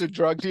around like it's a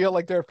drug deal,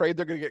 like they're afraid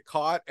they're gonna get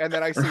caught. And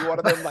then I see one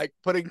of them like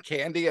putting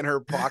candy in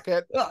her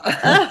pocket.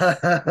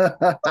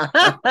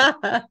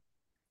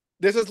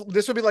 This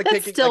would be like That's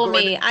taking still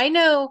me. I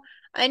know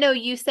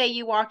you say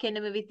you walk into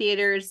movie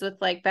theaters with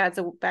like bags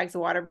of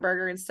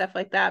Whataburger and stuff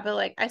like that, but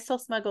like I still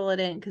smuggle it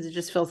in because it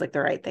just feels like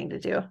the right thing to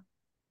do.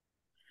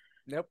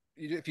 Nope.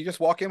 If you just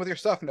walk in with your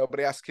stuff,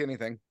 nobody asks you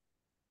anything.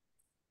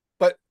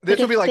 But this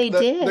would be like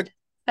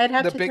I'd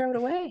have to throw it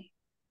away.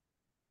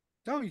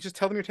 No, you just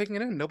tell them you're taking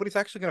it in. Nobody's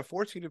actually going to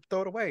force you to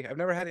throw it away. I've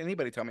never had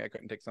anybody tell me I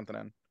couldn't take something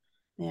in.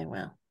 Yeah,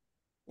 well.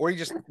 Or you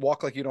just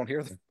walk like you don't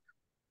hear them.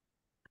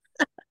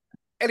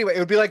 Anyway, it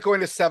would be like going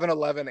to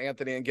 7-Eleven,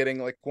 Anthony, and getting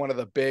like one of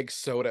the big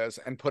sodas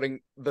and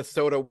putting the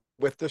soda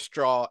with the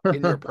straw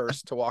in your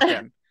purse to walk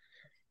in.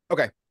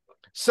 Okay.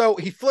 So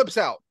he flips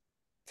out.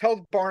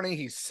 Tells Barney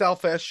he's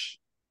selfish.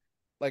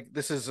 Like,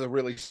 this is a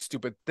really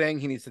stupid thing.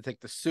 He needs to take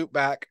the suit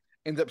back.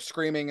 Ends up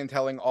screaming and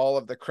telling all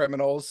of the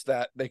criminals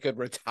that they could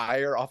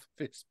retire off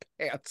of his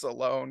pants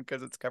alone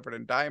because it's covered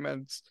in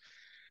diamonds.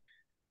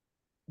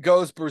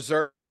 Goes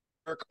berserk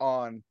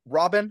on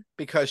Robin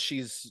because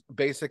she's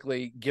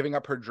basically giving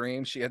up her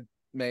dream. She had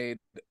made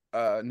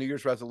a New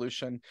Year's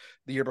resolution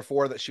the year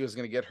before that she was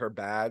going to get her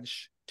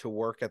badge to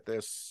work at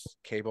this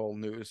cable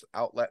news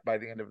outlet by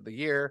the end of the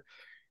year.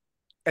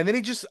 And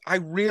then I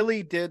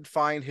really did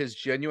find his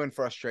genuine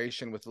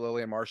frustration with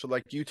Lily and Marshall.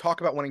 Like, you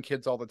talk about wanting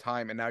kids all the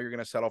time, and now you're going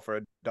to settle for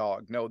a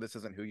dog. No, this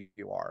isn't who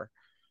you are.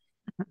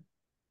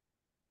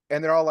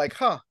 And they're all like,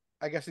 huh,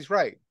 I guess he's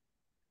right.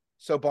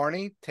 So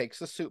Barney takes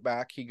the suit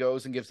back. He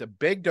goes and gives a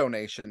big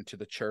donation to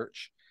the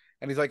church.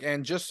 And he's like,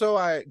 and just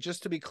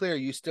to be clear,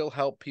 you still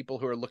help people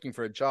who are looking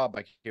for a job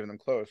by giving them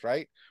clothes,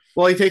 right?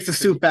 Well, he takes the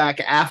suit back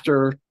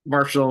after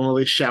Marshall and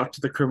Lily shout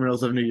to the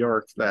criminals of New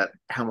York that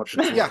how much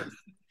it's Yeah. worth.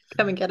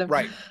 Come and get him.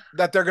 Right.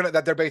 That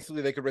they're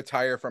basically, they could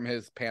retire from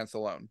his pants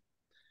alone.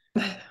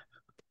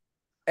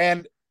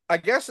 And I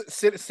guess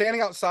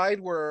standing outside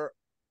were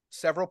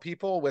several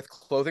people with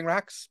clothing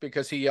racks,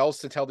 because he yells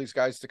to tell these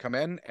guys to come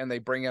in, and they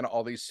bring in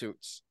all these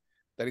suits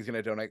that he's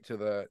going to donate to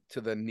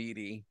the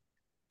needy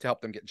to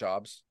help them get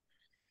jobs.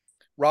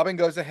 Robin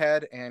goes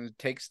ahead and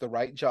takes the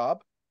right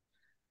job,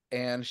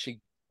 and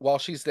while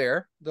she's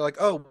there, they're like,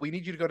 oh, we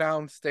need you to go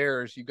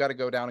downstairs. You got to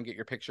go down and get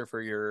your picture for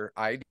your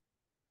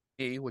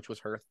ID, which was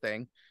her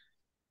thing.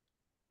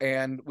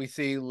 And we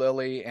see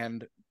Lily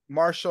and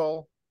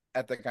Marshall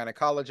at the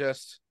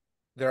gynecologist.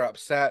 They're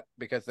upset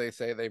because they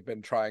say they've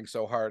been trying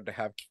so hard to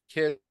have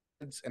kids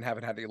and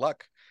haven't had any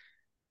luck.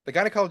 The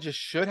gynecologist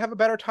should have a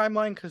better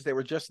timeline because they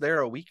were just there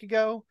a week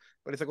ago.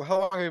 But it's like, well, how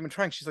long have you been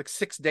trying? She's like,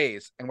 6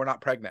 days, and we're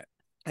not pregnant.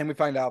 And we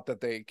find out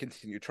that they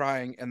continue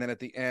trying. And then at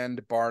the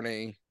end,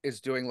 Barney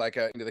is doing like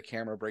into the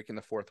camera, breaking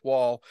the fourth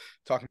wall,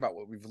 talking about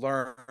what we've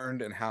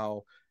learned and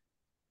how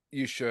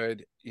you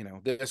should,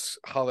 this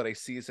holiday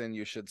season,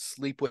 you should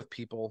sleep with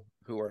people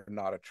who are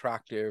not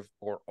attractive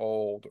or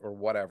old or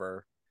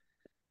whatever.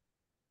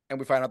 And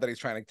we find out that he's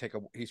trying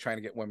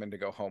to get women to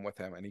go home with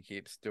him, and he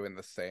keeps doing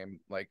the same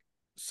like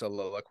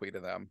soliloquy to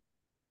them.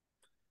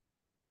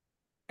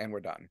 And we're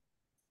done.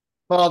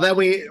 Well, then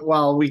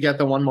we get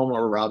the one moment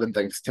where Robin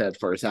thanks Ted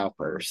for his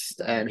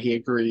outburst, and he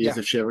agrees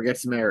if she ever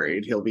gets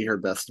married, he'll be her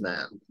best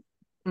man.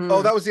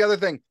 Oh, that was the other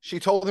thing. She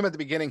told him at the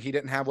beginning he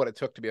didn't have what it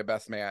took to be a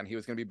best man. He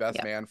was going to be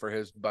best man for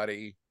his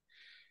buddy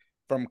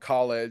from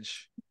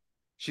college.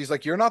 She's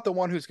like, you're not the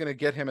one who's going to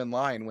get him in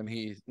line when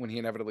he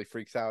inevitably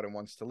freaks out and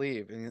wants to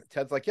leave. And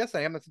Ted's like, yes,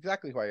 I am. That's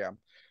exactly who I am.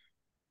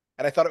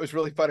 And I thought it was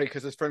really funny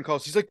because his friend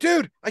calls. He's like,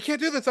 dude, I can't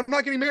do this. I'm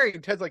not getting married.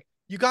 And Ted's like,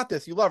 you got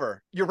this. You love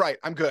her. You're right.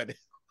 I'm good.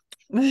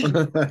 So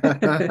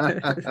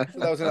that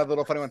was another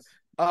little funny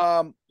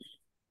one.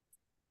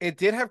 It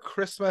did have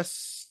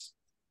Christmas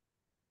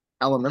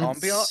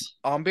elements,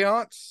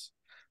 ambiance.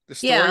 The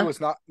story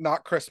was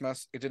not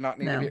Christmas. It did not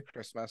need to be at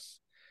Christmas.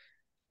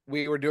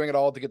 We were doing it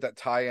all to get that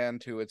tie-in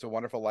to It's a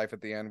Wonderful Life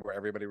at the end, where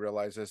everybody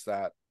realizes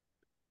that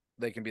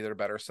they can be their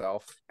better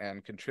self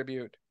and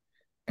contribute.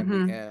 And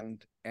we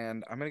end.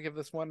 And I'm gonna give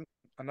this one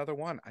another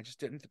one. I just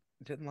didn't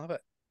love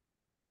it.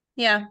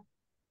 Yeah,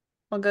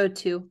 I'll go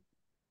 2.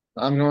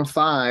 I'm going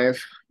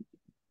 5,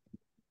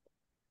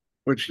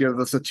 which gives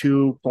us a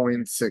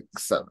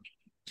 2.67.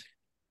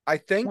 I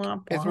think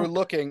as we're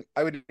looking,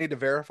 I would need to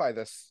verify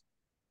this,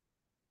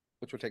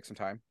 which would take some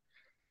time.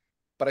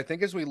 But I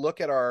think as we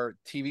look at our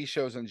TV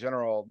shows in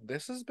general,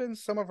 this has been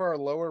some of our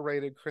lower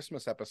rated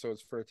Christmas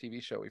episodes for a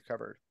TV show we've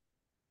covered.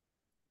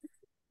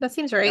 That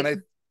seems right. And I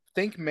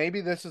think maybe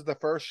this is the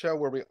first show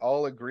where we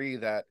all agree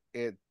that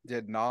it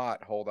did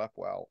not hold up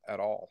well at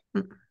all.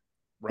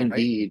 Right?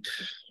 Indeed.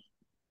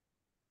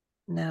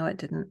 No, it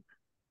didn't.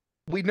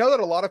 We know that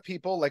a lot of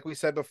people, like we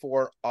said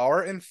before,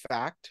 are in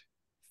fact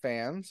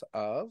fans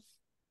of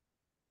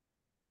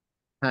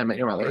I Met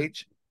Your Mother.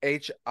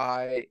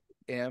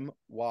 HIMYM.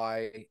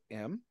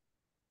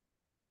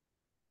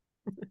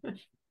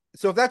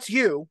 So if that's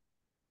you,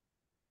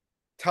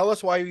 tell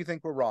us why you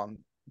think we're wrong.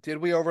 Did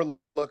we overlook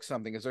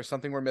something? Is there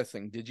something we're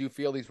missing? Did you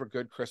feel these were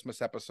good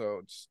Christmas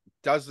episodes?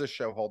 Does this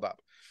show hold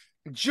up?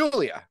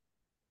 Julia,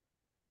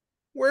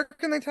 where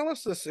can they tell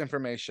us this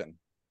information?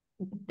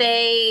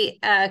 They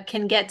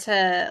can get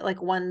to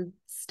like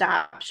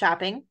one-stop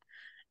shopping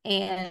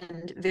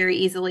and very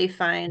easily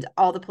find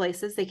all the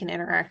places they can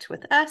interact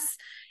with us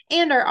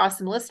and our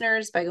awesome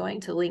listeners by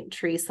going to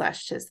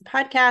linktree/Tis the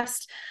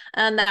Podcast.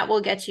 And that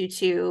will get you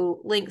to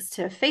links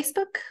to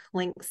Facebook,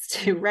 links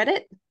to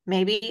Reddit,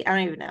 maybe. I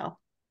don't even know.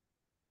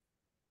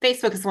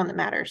 Facebook is the one that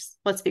matters.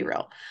 Let's be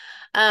real.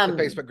 The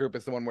Facebook group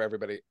is the one where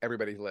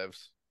everybody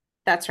lives.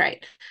 That's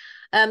right.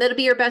 It'll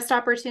be your best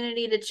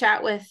opportunity to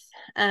chat with,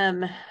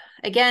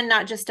 again,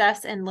 not just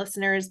us and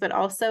listeners, but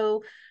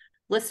also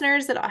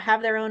listeners that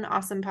have their own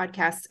awesome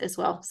podcasts as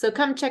well. So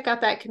come check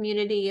out that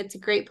community. It's a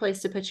great place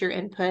to put your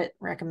input,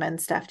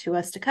 recommend stuff to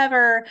us to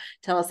cover,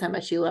 tell us how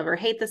much you love or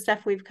hate the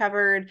stuff we've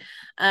covered.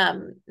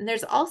 And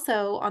there's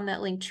also on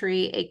that link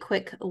tree a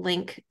quick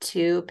link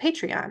to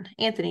Patreon.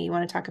 Anthony, you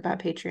want to talk about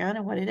Patreon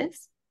and what it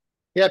is?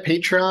 Yeah,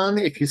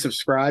 Patreon. If you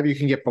subscribe, you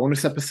can get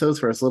bonus episodes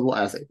for as little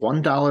as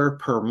 $1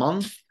 per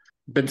month.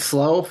 Been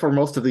slow for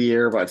most of the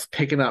year, but it's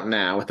picking up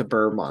now with the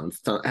Burr month.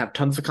 So I have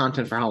tons of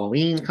content for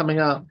Halloween coming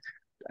up,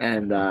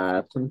 and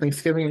some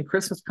Thanksgiving and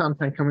Christmas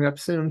content coming up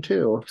soon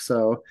too.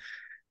 So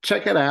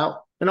check it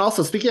out. And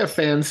also, speaking of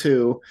fans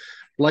who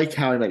like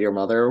How I Met Your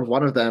Mother,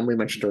 one of them we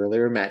mentioned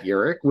earlier, Matt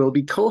Urich, will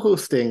be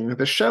co-hosting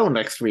the show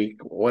next week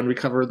when we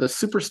cover the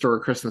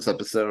Superstore Christmas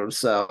episode.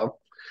 So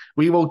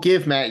we will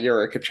give Matt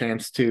Urich a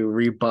chance to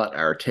rebut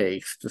our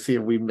takes to see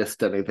if we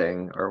missed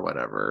anything or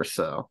whatever.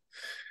 So,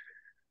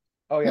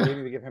 Oh yeah, we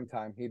need to give him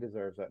time. He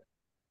deserves it.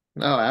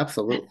 oh,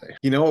 absolutely.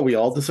 You know what we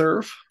all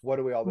deserve? What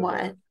do we all deserve?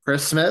 What?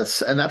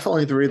 Christmas, and that's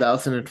only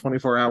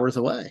 3,024 hours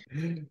away.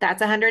 That's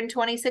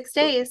 126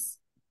 days.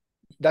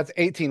 That's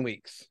 18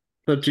 weeks.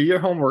 So do your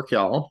homework,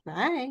 y'all.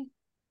 Bye.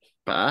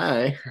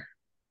 Bye.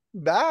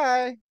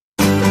 Bye.